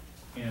pavement.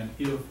 And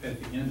if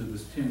at the end of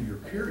this 10-year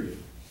period,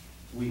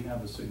 we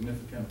have a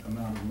significant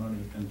amount of money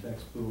in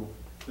tax pool,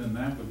 then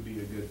that would be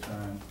a good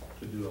time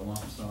to do a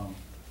lump sum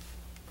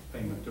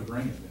payment to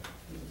bring it in.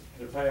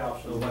 The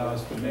payoffs. To allow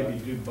us to maybe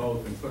do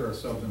both and put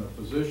ourselves in a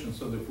position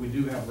so that if we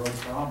do have road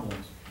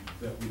problems,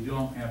 that we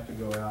don't have to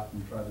go out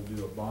and try to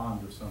do a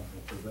bond or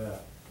something for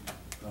that.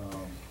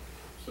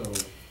 So,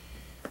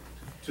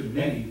 to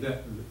me,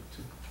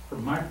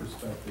 from my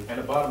perspective. And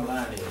the bottom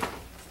line is,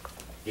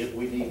 if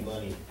we need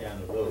money down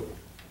the road,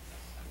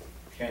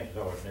 chances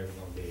are it's never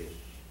gonna be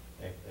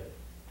as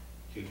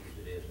cheap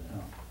as it is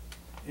now.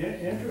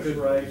 Interest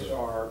rates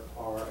are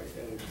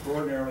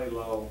extraordinarily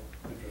low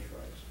interest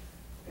rates.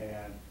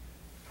 And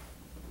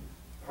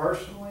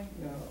personally,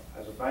 you know,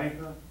 as a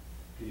banker,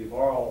 do you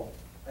borrow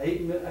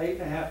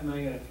 $8.5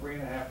 million at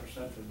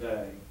 3.5%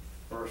 today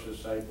versus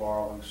say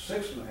borrowing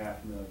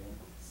 $6.5 million,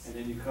 and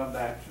then you come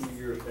back 2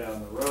 years down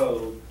the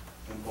road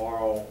and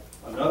borrow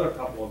another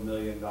couple of $1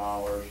 million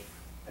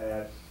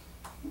at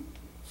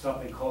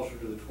something closer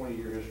to the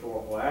 20-year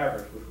historical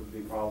average, which would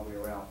be probably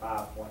around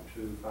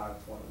 5.2,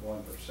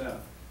 5.1%.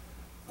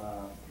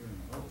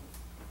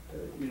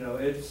 You know,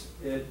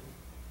 it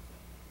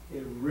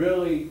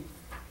really,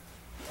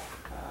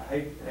 I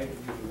hate to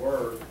use the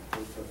word,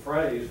 the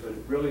phrase, but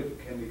it really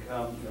can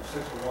become, you know,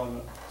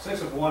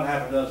 six of one,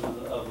 half a dozen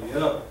of the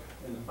other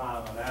in the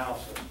final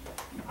analysis.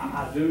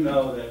 I do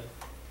know that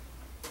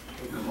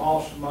it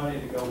costs money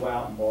to go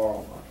out and borrow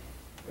money.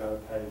 You gotta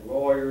pay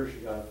lawyers,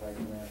 you gotta pay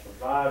financial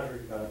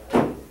advisors, you gotta pay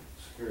the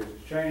Securities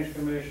Exchange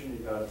Commission,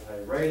 you gotta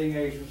pay rating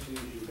agencies,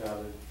 you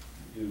gotta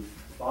do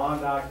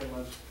bond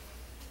documents,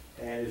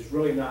 and it's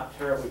really not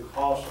terribly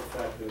cost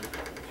effective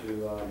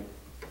to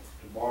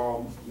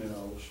borrow, you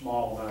know,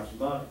 small amounts of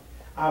money.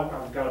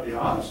 I've got to be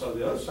honest, so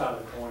the other side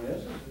of the coin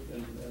is,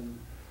 and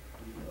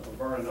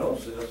Vernon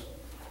knows this,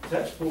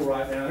 tax pool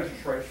right now,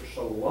 interest rates are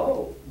so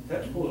low,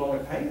 tax pool is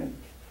only paying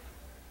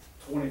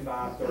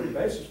 25, 30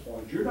 basis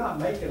points. You're not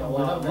making a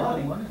lot of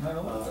money.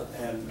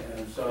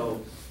 And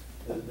so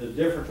the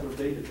difference would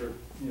be that you're,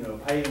 you know,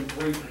 paying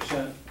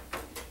 3%,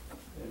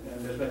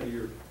 and this may be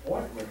your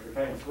point, but you're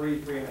paying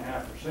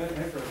 3.5%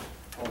 interest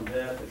on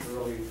debt that's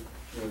really,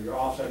 you know, your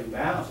offsetting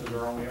balances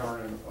are only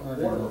earning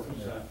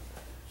 0.25%.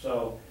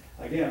 So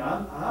again,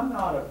 I'm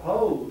not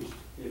opposed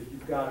if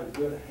you've got a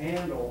good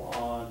handle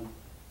on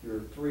your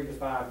 3 to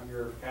 5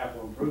 year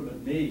capital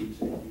improvement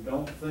needs. If you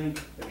don't think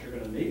that you're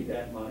going to need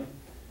that money,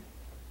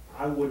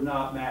 I would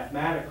not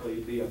mathematically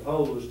be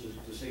opposed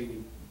to see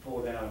you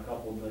pull down a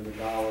couple $1 million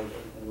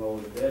and lower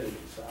the debt if you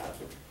decide.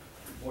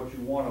 What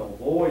you want to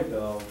avoid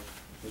though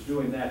is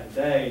doing that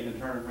today and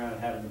then turning around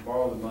and having to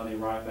borrow the money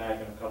right back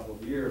in a couple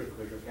of years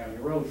because your county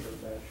roads are in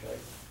bad shape.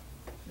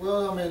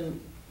 Well, I mean,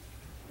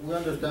 we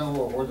understand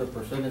what the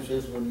percentage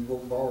is when you go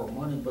borrow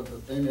money, but the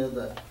thing is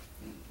that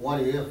what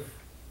if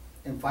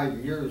in 5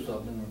 years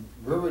something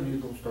revenue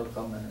don't start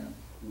coming in?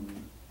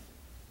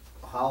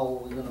 How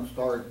are we gonna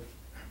start?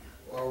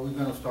 Are we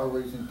gonna start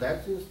raising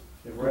taxes?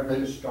 If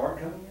revenues start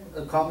coming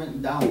in?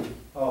 Coming down.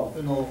 Oh.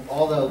 You know,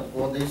 all the,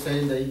 what they say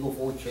in the Eagle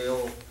Ford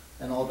Shale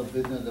and all the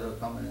business that are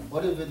coming in.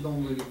 What if it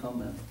don't really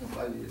come in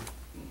 5 years?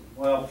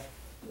 Well,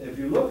 if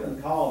you look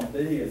in column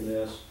B in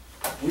this,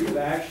 we've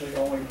actually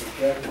only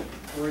projected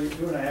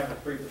 2.5%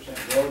 to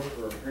 3% growth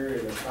for a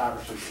period of 5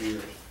 or 6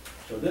 years.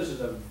 So this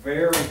is a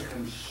very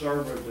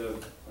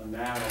conservative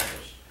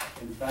analysis.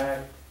 In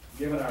fact,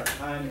 given our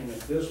timing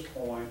at this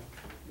point,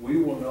 we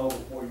will know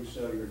before you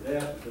sell your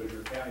debt because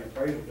your county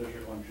appraisal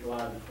district on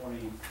July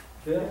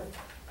the 25th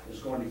is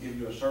going to give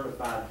you a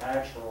certified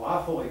tax roll.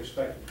 I fully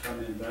expect it to come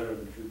in better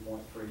than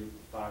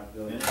 $2.35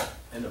 billion.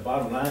 And the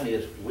bottom line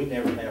is, we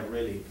never have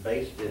really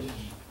based this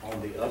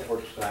on the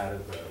upward side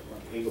of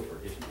Eagle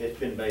Ford. It's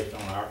been based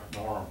on our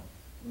norm.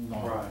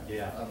 Right.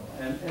 Yeah.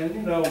 And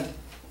you know,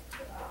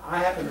 I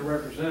happen to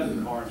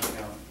represent Karnes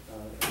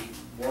County,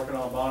 working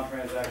on a bond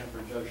transaction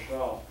for Judge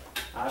Shaw.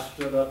 I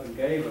stood up and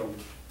gave them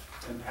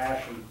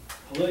impassioned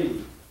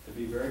plea to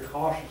be very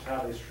cautious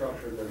how they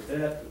structure their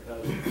debt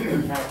because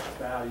their tax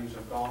values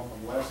have gone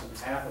from less than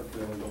 $500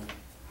 million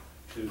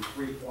to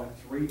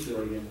 $3.3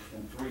 billion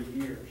in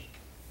 3 years.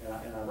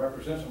 And I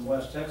represent some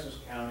West Texas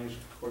counties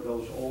where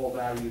those oil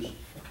values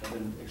have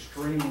been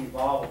extremely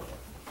volatile.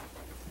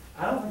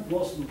 I don't think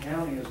Wilson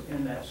County is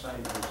in that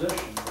same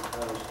position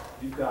because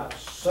you've got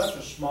such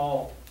a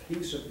small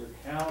piece of your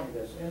county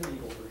that's in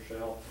Eagle Ford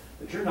Shale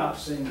that you're not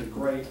seeing the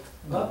great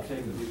uptick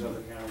that these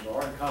other counties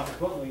are, and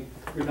consequently,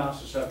 you're not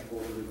susceptible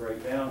to the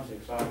great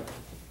downticks either.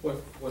 What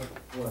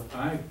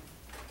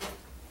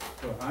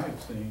I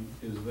have seen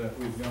is that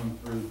we've gone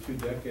through 2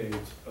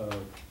 decades of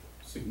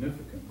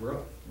significant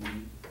growth.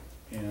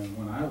 And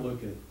when I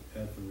look at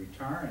the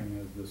retiring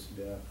of this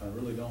debt, I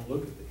really don't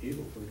look at the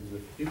Eagle Ford, because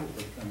if Eagle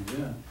Ford comes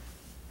in,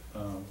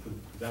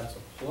 that's a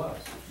plus.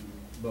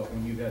 But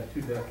when you've had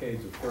 2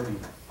 decades of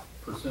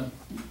 30%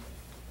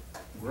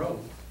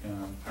 growth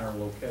and our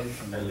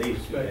location. At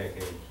least 2 respect-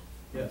 decades.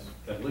 Yes,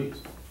 at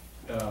least.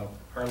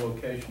 Our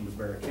location to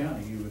Bear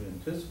County, you would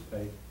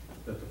anticipate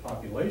that the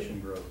population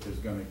growth is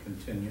going to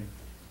continue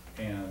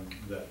and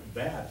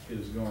that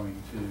is going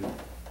to.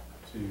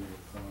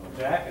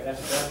 Exactly, that's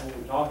exactly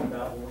what we talked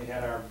about when we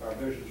had our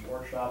visions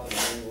workshop in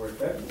January,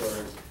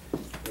 February,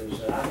 is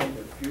that I think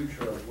the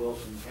future of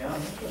Wilson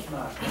County, it's just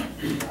not, I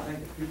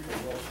think the future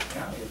of Wilson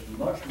County is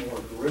much more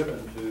driven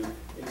to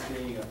it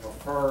being a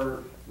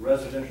preferred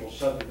residential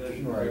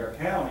subdivision of Right. Bear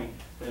County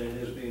than it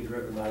is being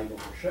driven by Eagle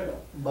Ford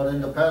Shale. But in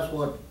the past,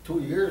 2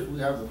 years, we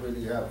haven't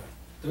really have,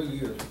 3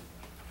 years,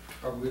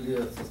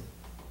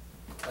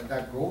 I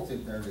got growth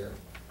in there yet.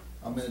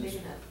 I mean, Big it's-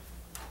 enough.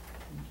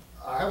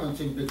 I haven't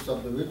seen big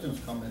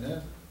subdivisions coming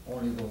in,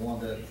 only the one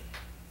that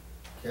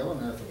Kevin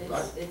has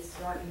applied. It's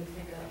starting to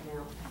pick up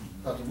now.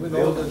 Because we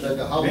know that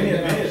the housing.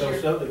 Many of those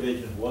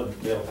subdivisions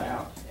wasn't built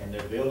out, and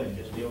their building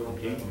is still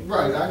continuing.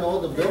 Right, I know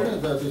the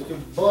buildings are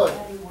just, but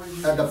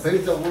at the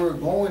pace that we were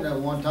going at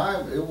one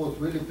time, it was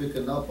really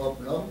picking up,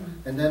 and up,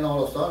 and then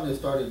all of a sudden it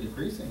started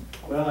decreasing.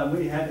 Well, and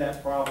we had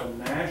that problem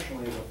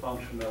nationally as a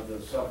function of the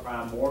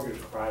subprime mortgage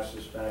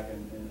crisis back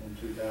in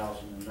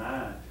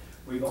 2009.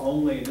 We've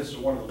only, this is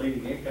one of the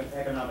leading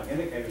economic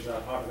indicators that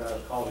I talked about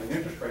as causing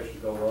interest rates to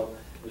go up,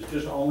 is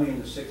just only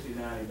in the 60,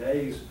 90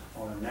 days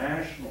on a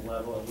national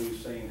level that we've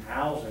seen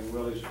housing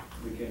really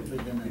begin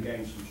to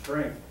gain some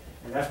strength.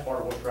 And that's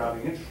part of what's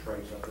driving interest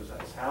rates up,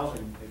 is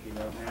housing picking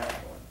up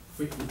nationally.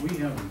 We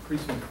have in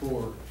precinct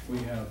 4, we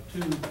have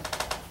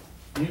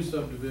 2 new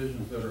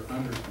subdivisions that are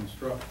under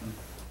construction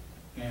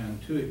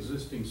and 2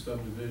 existing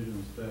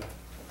subdivisions that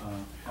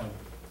have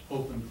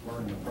opened or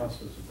in the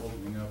process of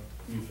opening up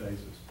new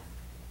phases.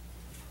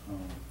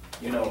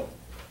 You know,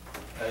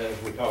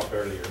 as we talked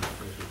earlier,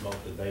 this is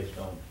mostly based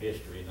on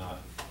history,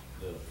 not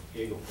the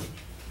Eagle Ford.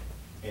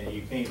 And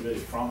you can't really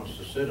promise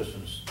the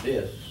citizens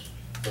this,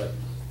 but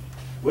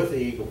with the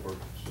Eagle Ford's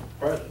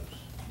presence,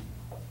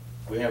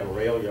 we have a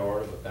rail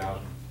yard of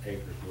 1,000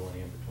 acres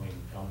going in between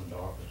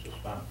Conondorf and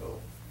Suspanco.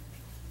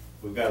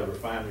 We've got a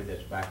refinery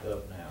that's back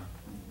up now.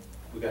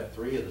 We've got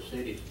 3 of the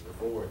cities of the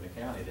 4 in the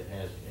county that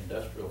has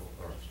industrial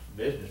or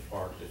business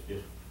parks that's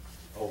just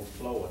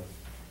overflowing.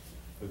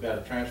 We've got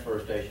a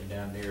transfer station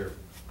down near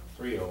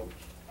 3 Oaks.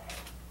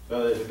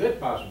 So there's a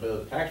good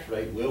possibility the tax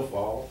rate will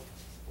fall,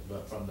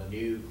 but from the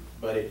new,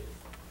 but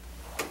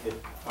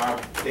our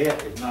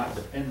debt is not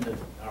dependent,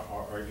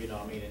 or you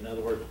know, I mean, in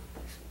other words,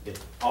 if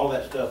all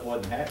that stuff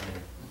wasn't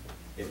happening,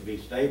 it'd be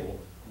stable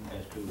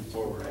as to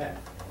where we're at.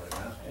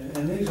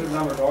 And these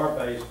numbers are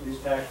based, these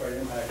tax rate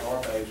impacts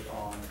are based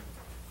on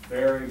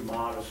very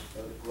modest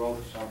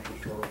growth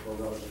assumptions for a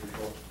relatively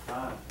short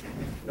time.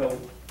 You know,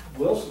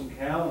 Wilson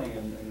County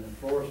and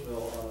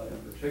Floresville in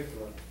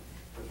particular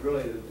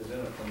is in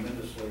a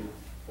tremendously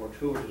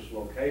fortuitous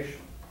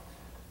location,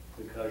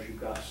 because you've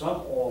got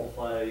some oil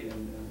play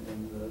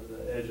in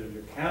the edge of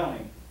your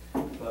county,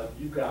 but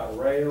you've got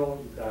rail,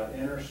 you've got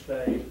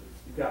interstate,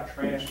 you've got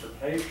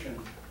transportation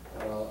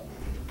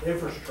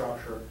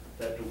infrastructure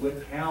that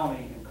DeWitt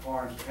County and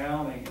Karnes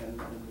County and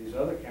these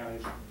other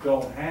counties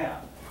don't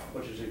have,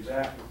 which is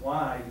exactly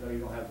why, even though you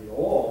don't have the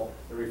oil,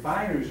 the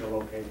refineries are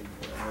located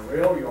here, and the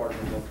rail yards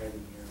are located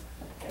here.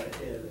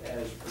 And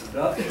as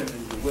production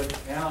in DeWitt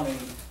County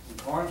and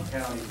Karnes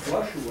County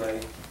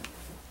fluctuate,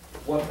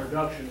 what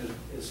production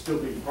is still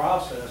being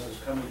processed is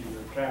coming to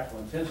your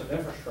capital-intensive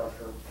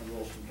infrastructure in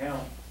Wilson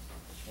County.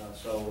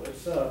 So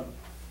it's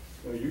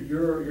you know,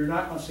 you're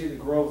not going to see the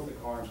growth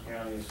that Karnes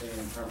County is seeing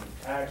in terms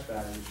of tax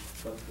values,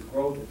 but the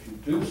growth that you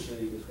do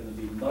see is going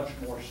to be much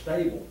more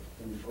stable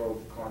than the growth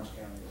that Karnes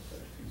County is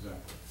seeing.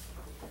 Exactly.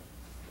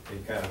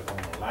 It's kind of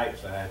on the light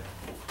side,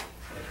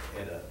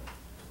 at a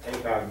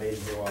ACOG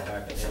meeting here a while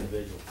back, an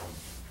individual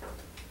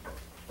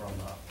from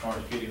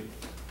Karnes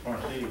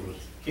City was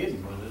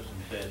kidding with us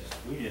and said,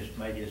 we just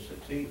may just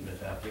succeed in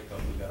this out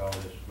because we got all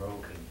this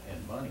growth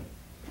and money.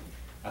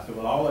 I said,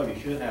 well, all of you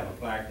should have a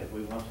plaque that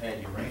we once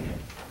had uranium.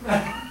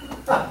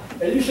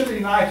 And you should be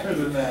nicer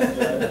than that,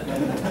 Judge.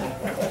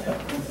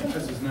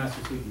 That's as nice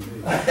as he can be.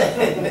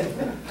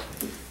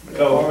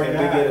 So can we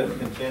get a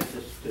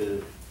consensus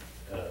to,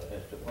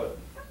 as to what,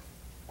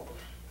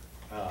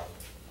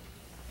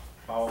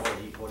 Paul,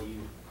 what do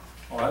you?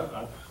 Oh,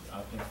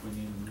 I think we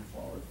need to move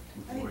forward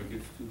before it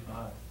gets too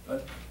high.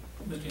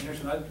 Mr.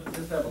 Anderson, I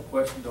just have a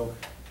question though.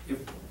 If,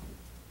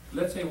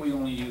 let's say we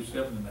only use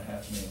 7.5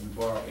 million, we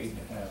borrow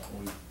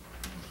 8.5,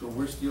 so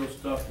we're still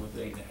stuck with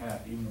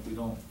 8.5, even if we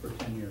don't. For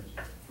 10 years.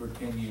 For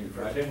 10 years,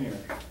 For right? 10 years,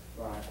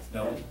 right.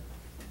 No.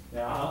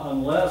 Now,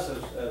 unless,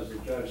 as the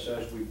judge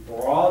says, we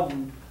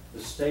broaden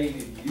the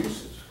stated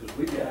uses, because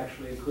we could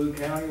actually include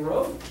county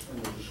roads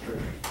in the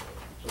description.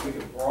 So we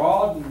could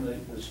broaden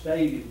the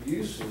stated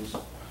uses,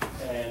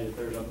 and if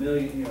there's $1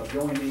 million, you know, if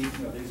you only need,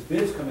 you know, these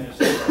bids come in at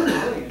 $6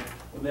 million,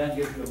 well, that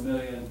gives you $1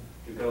 million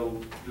to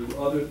go do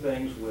other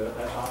things with.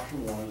 That's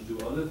option 1, is do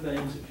other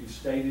things that you've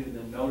stated and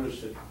then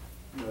notice that,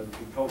 you know, that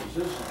you've told the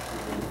citizens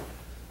to do.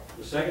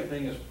 The second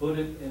thing is put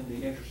it in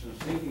the interest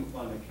and sinking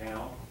fund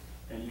account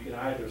And you can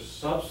either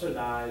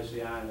subsidize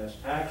the INS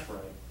tax rate,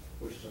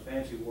 which is a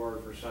fancy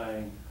word for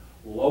saying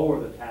lower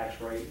the tax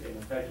rate and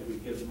effectively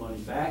give the money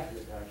back to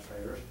the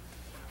taxpayers,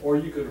 or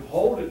you could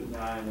hold it in the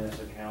INS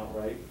account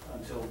rate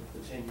until the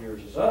 10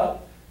 years is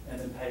up and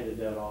then pay the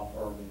debt off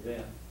early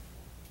then.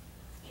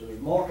 So there's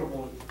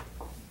multiple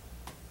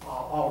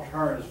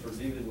alternatives for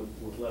dealing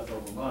with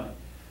leftover money.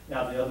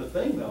 Now, the other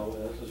thing though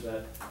is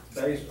that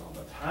based on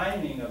the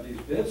timing of these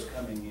bids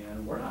coming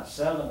in, we're not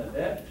selling the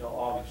debt until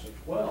August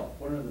of 12.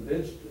 When are the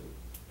bids due?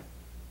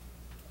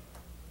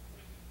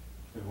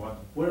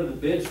 When are the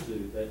bids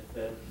due? That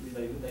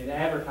they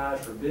advertise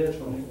for bids,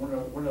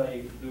 when do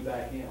they due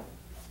back in?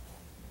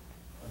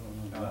 I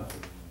don't know.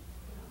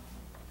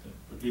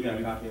 You got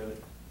a copy of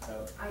it?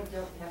 I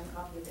don't have a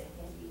copy of it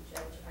handy,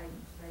 Judge. I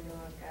know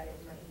I've got it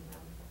in my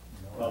email.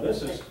 Well,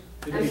 this is.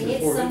 I mean,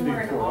 it's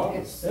somewhere in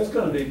August. It's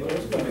gonna be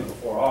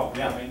before August.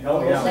 Yeah. I mean,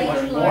 Oh, yeah.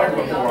 Late July,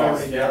 early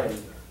August.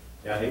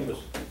 Yeah, he was,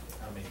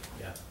 I mean,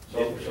 yeah.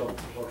 So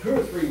 2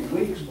 or 3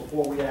 weeks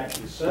before we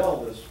actually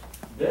sell this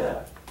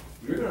debt,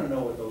 you're gonna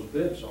know what those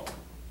bids are.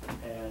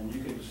 And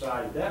you can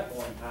decide at that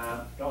point in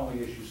time to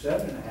only issue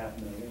 $7.5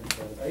 million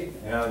instead of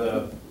 $8.5 million. Now,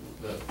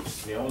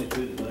 the only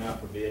two that went out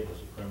for bid was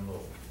the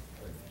criminal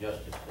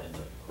justice and the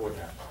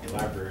courthouse. The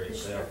library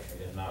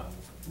itself is not.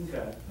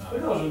 Okay. No.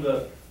 But those are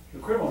the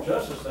criminal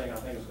justice thing, I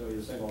think is gonna be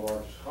the single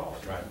largest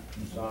cost. Right.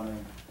 So I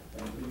mean,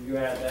 and you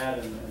add that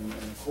in the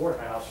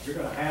courthouse, you're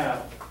gonna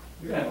have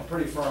a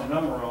pretty firm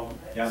number on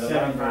Yeah, the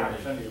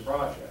 75% of your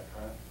project,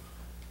 right?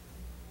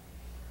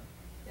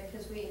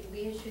 Because we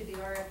issued the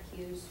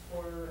RFQs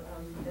for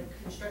the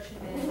construction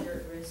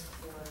manager at risk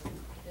for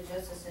the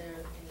Justice Center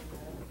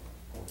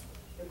and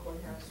the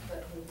courthouse,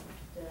 but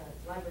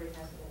the library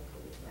hasn't been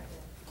included yet.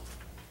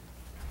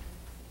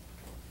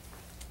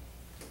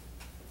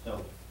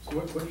 So, So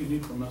what do you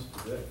need from us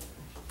today?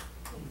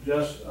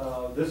 Just,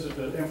 this is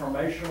an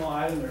informational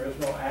item, there is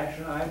no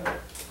action item.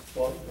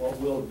 What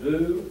we'll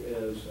do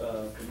is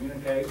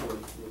communicate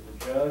with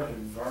the judge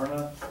and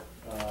Verna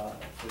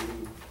to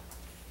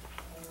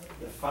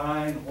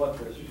define what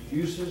the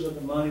uses of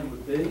the money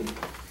would be.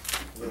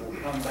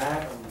 We'll come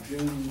back on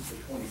June the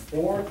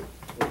 24th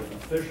with an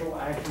official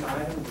action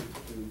item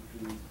to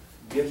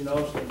give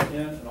notice of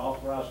intent and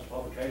authorize the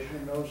publication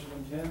of notice of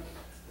intent.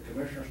 The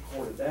Commissioners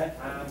Court at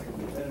that time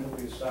can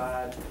definitively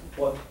decide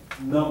what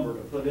number to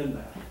put in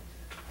that.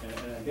 And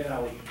again, I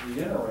would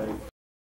reiterate,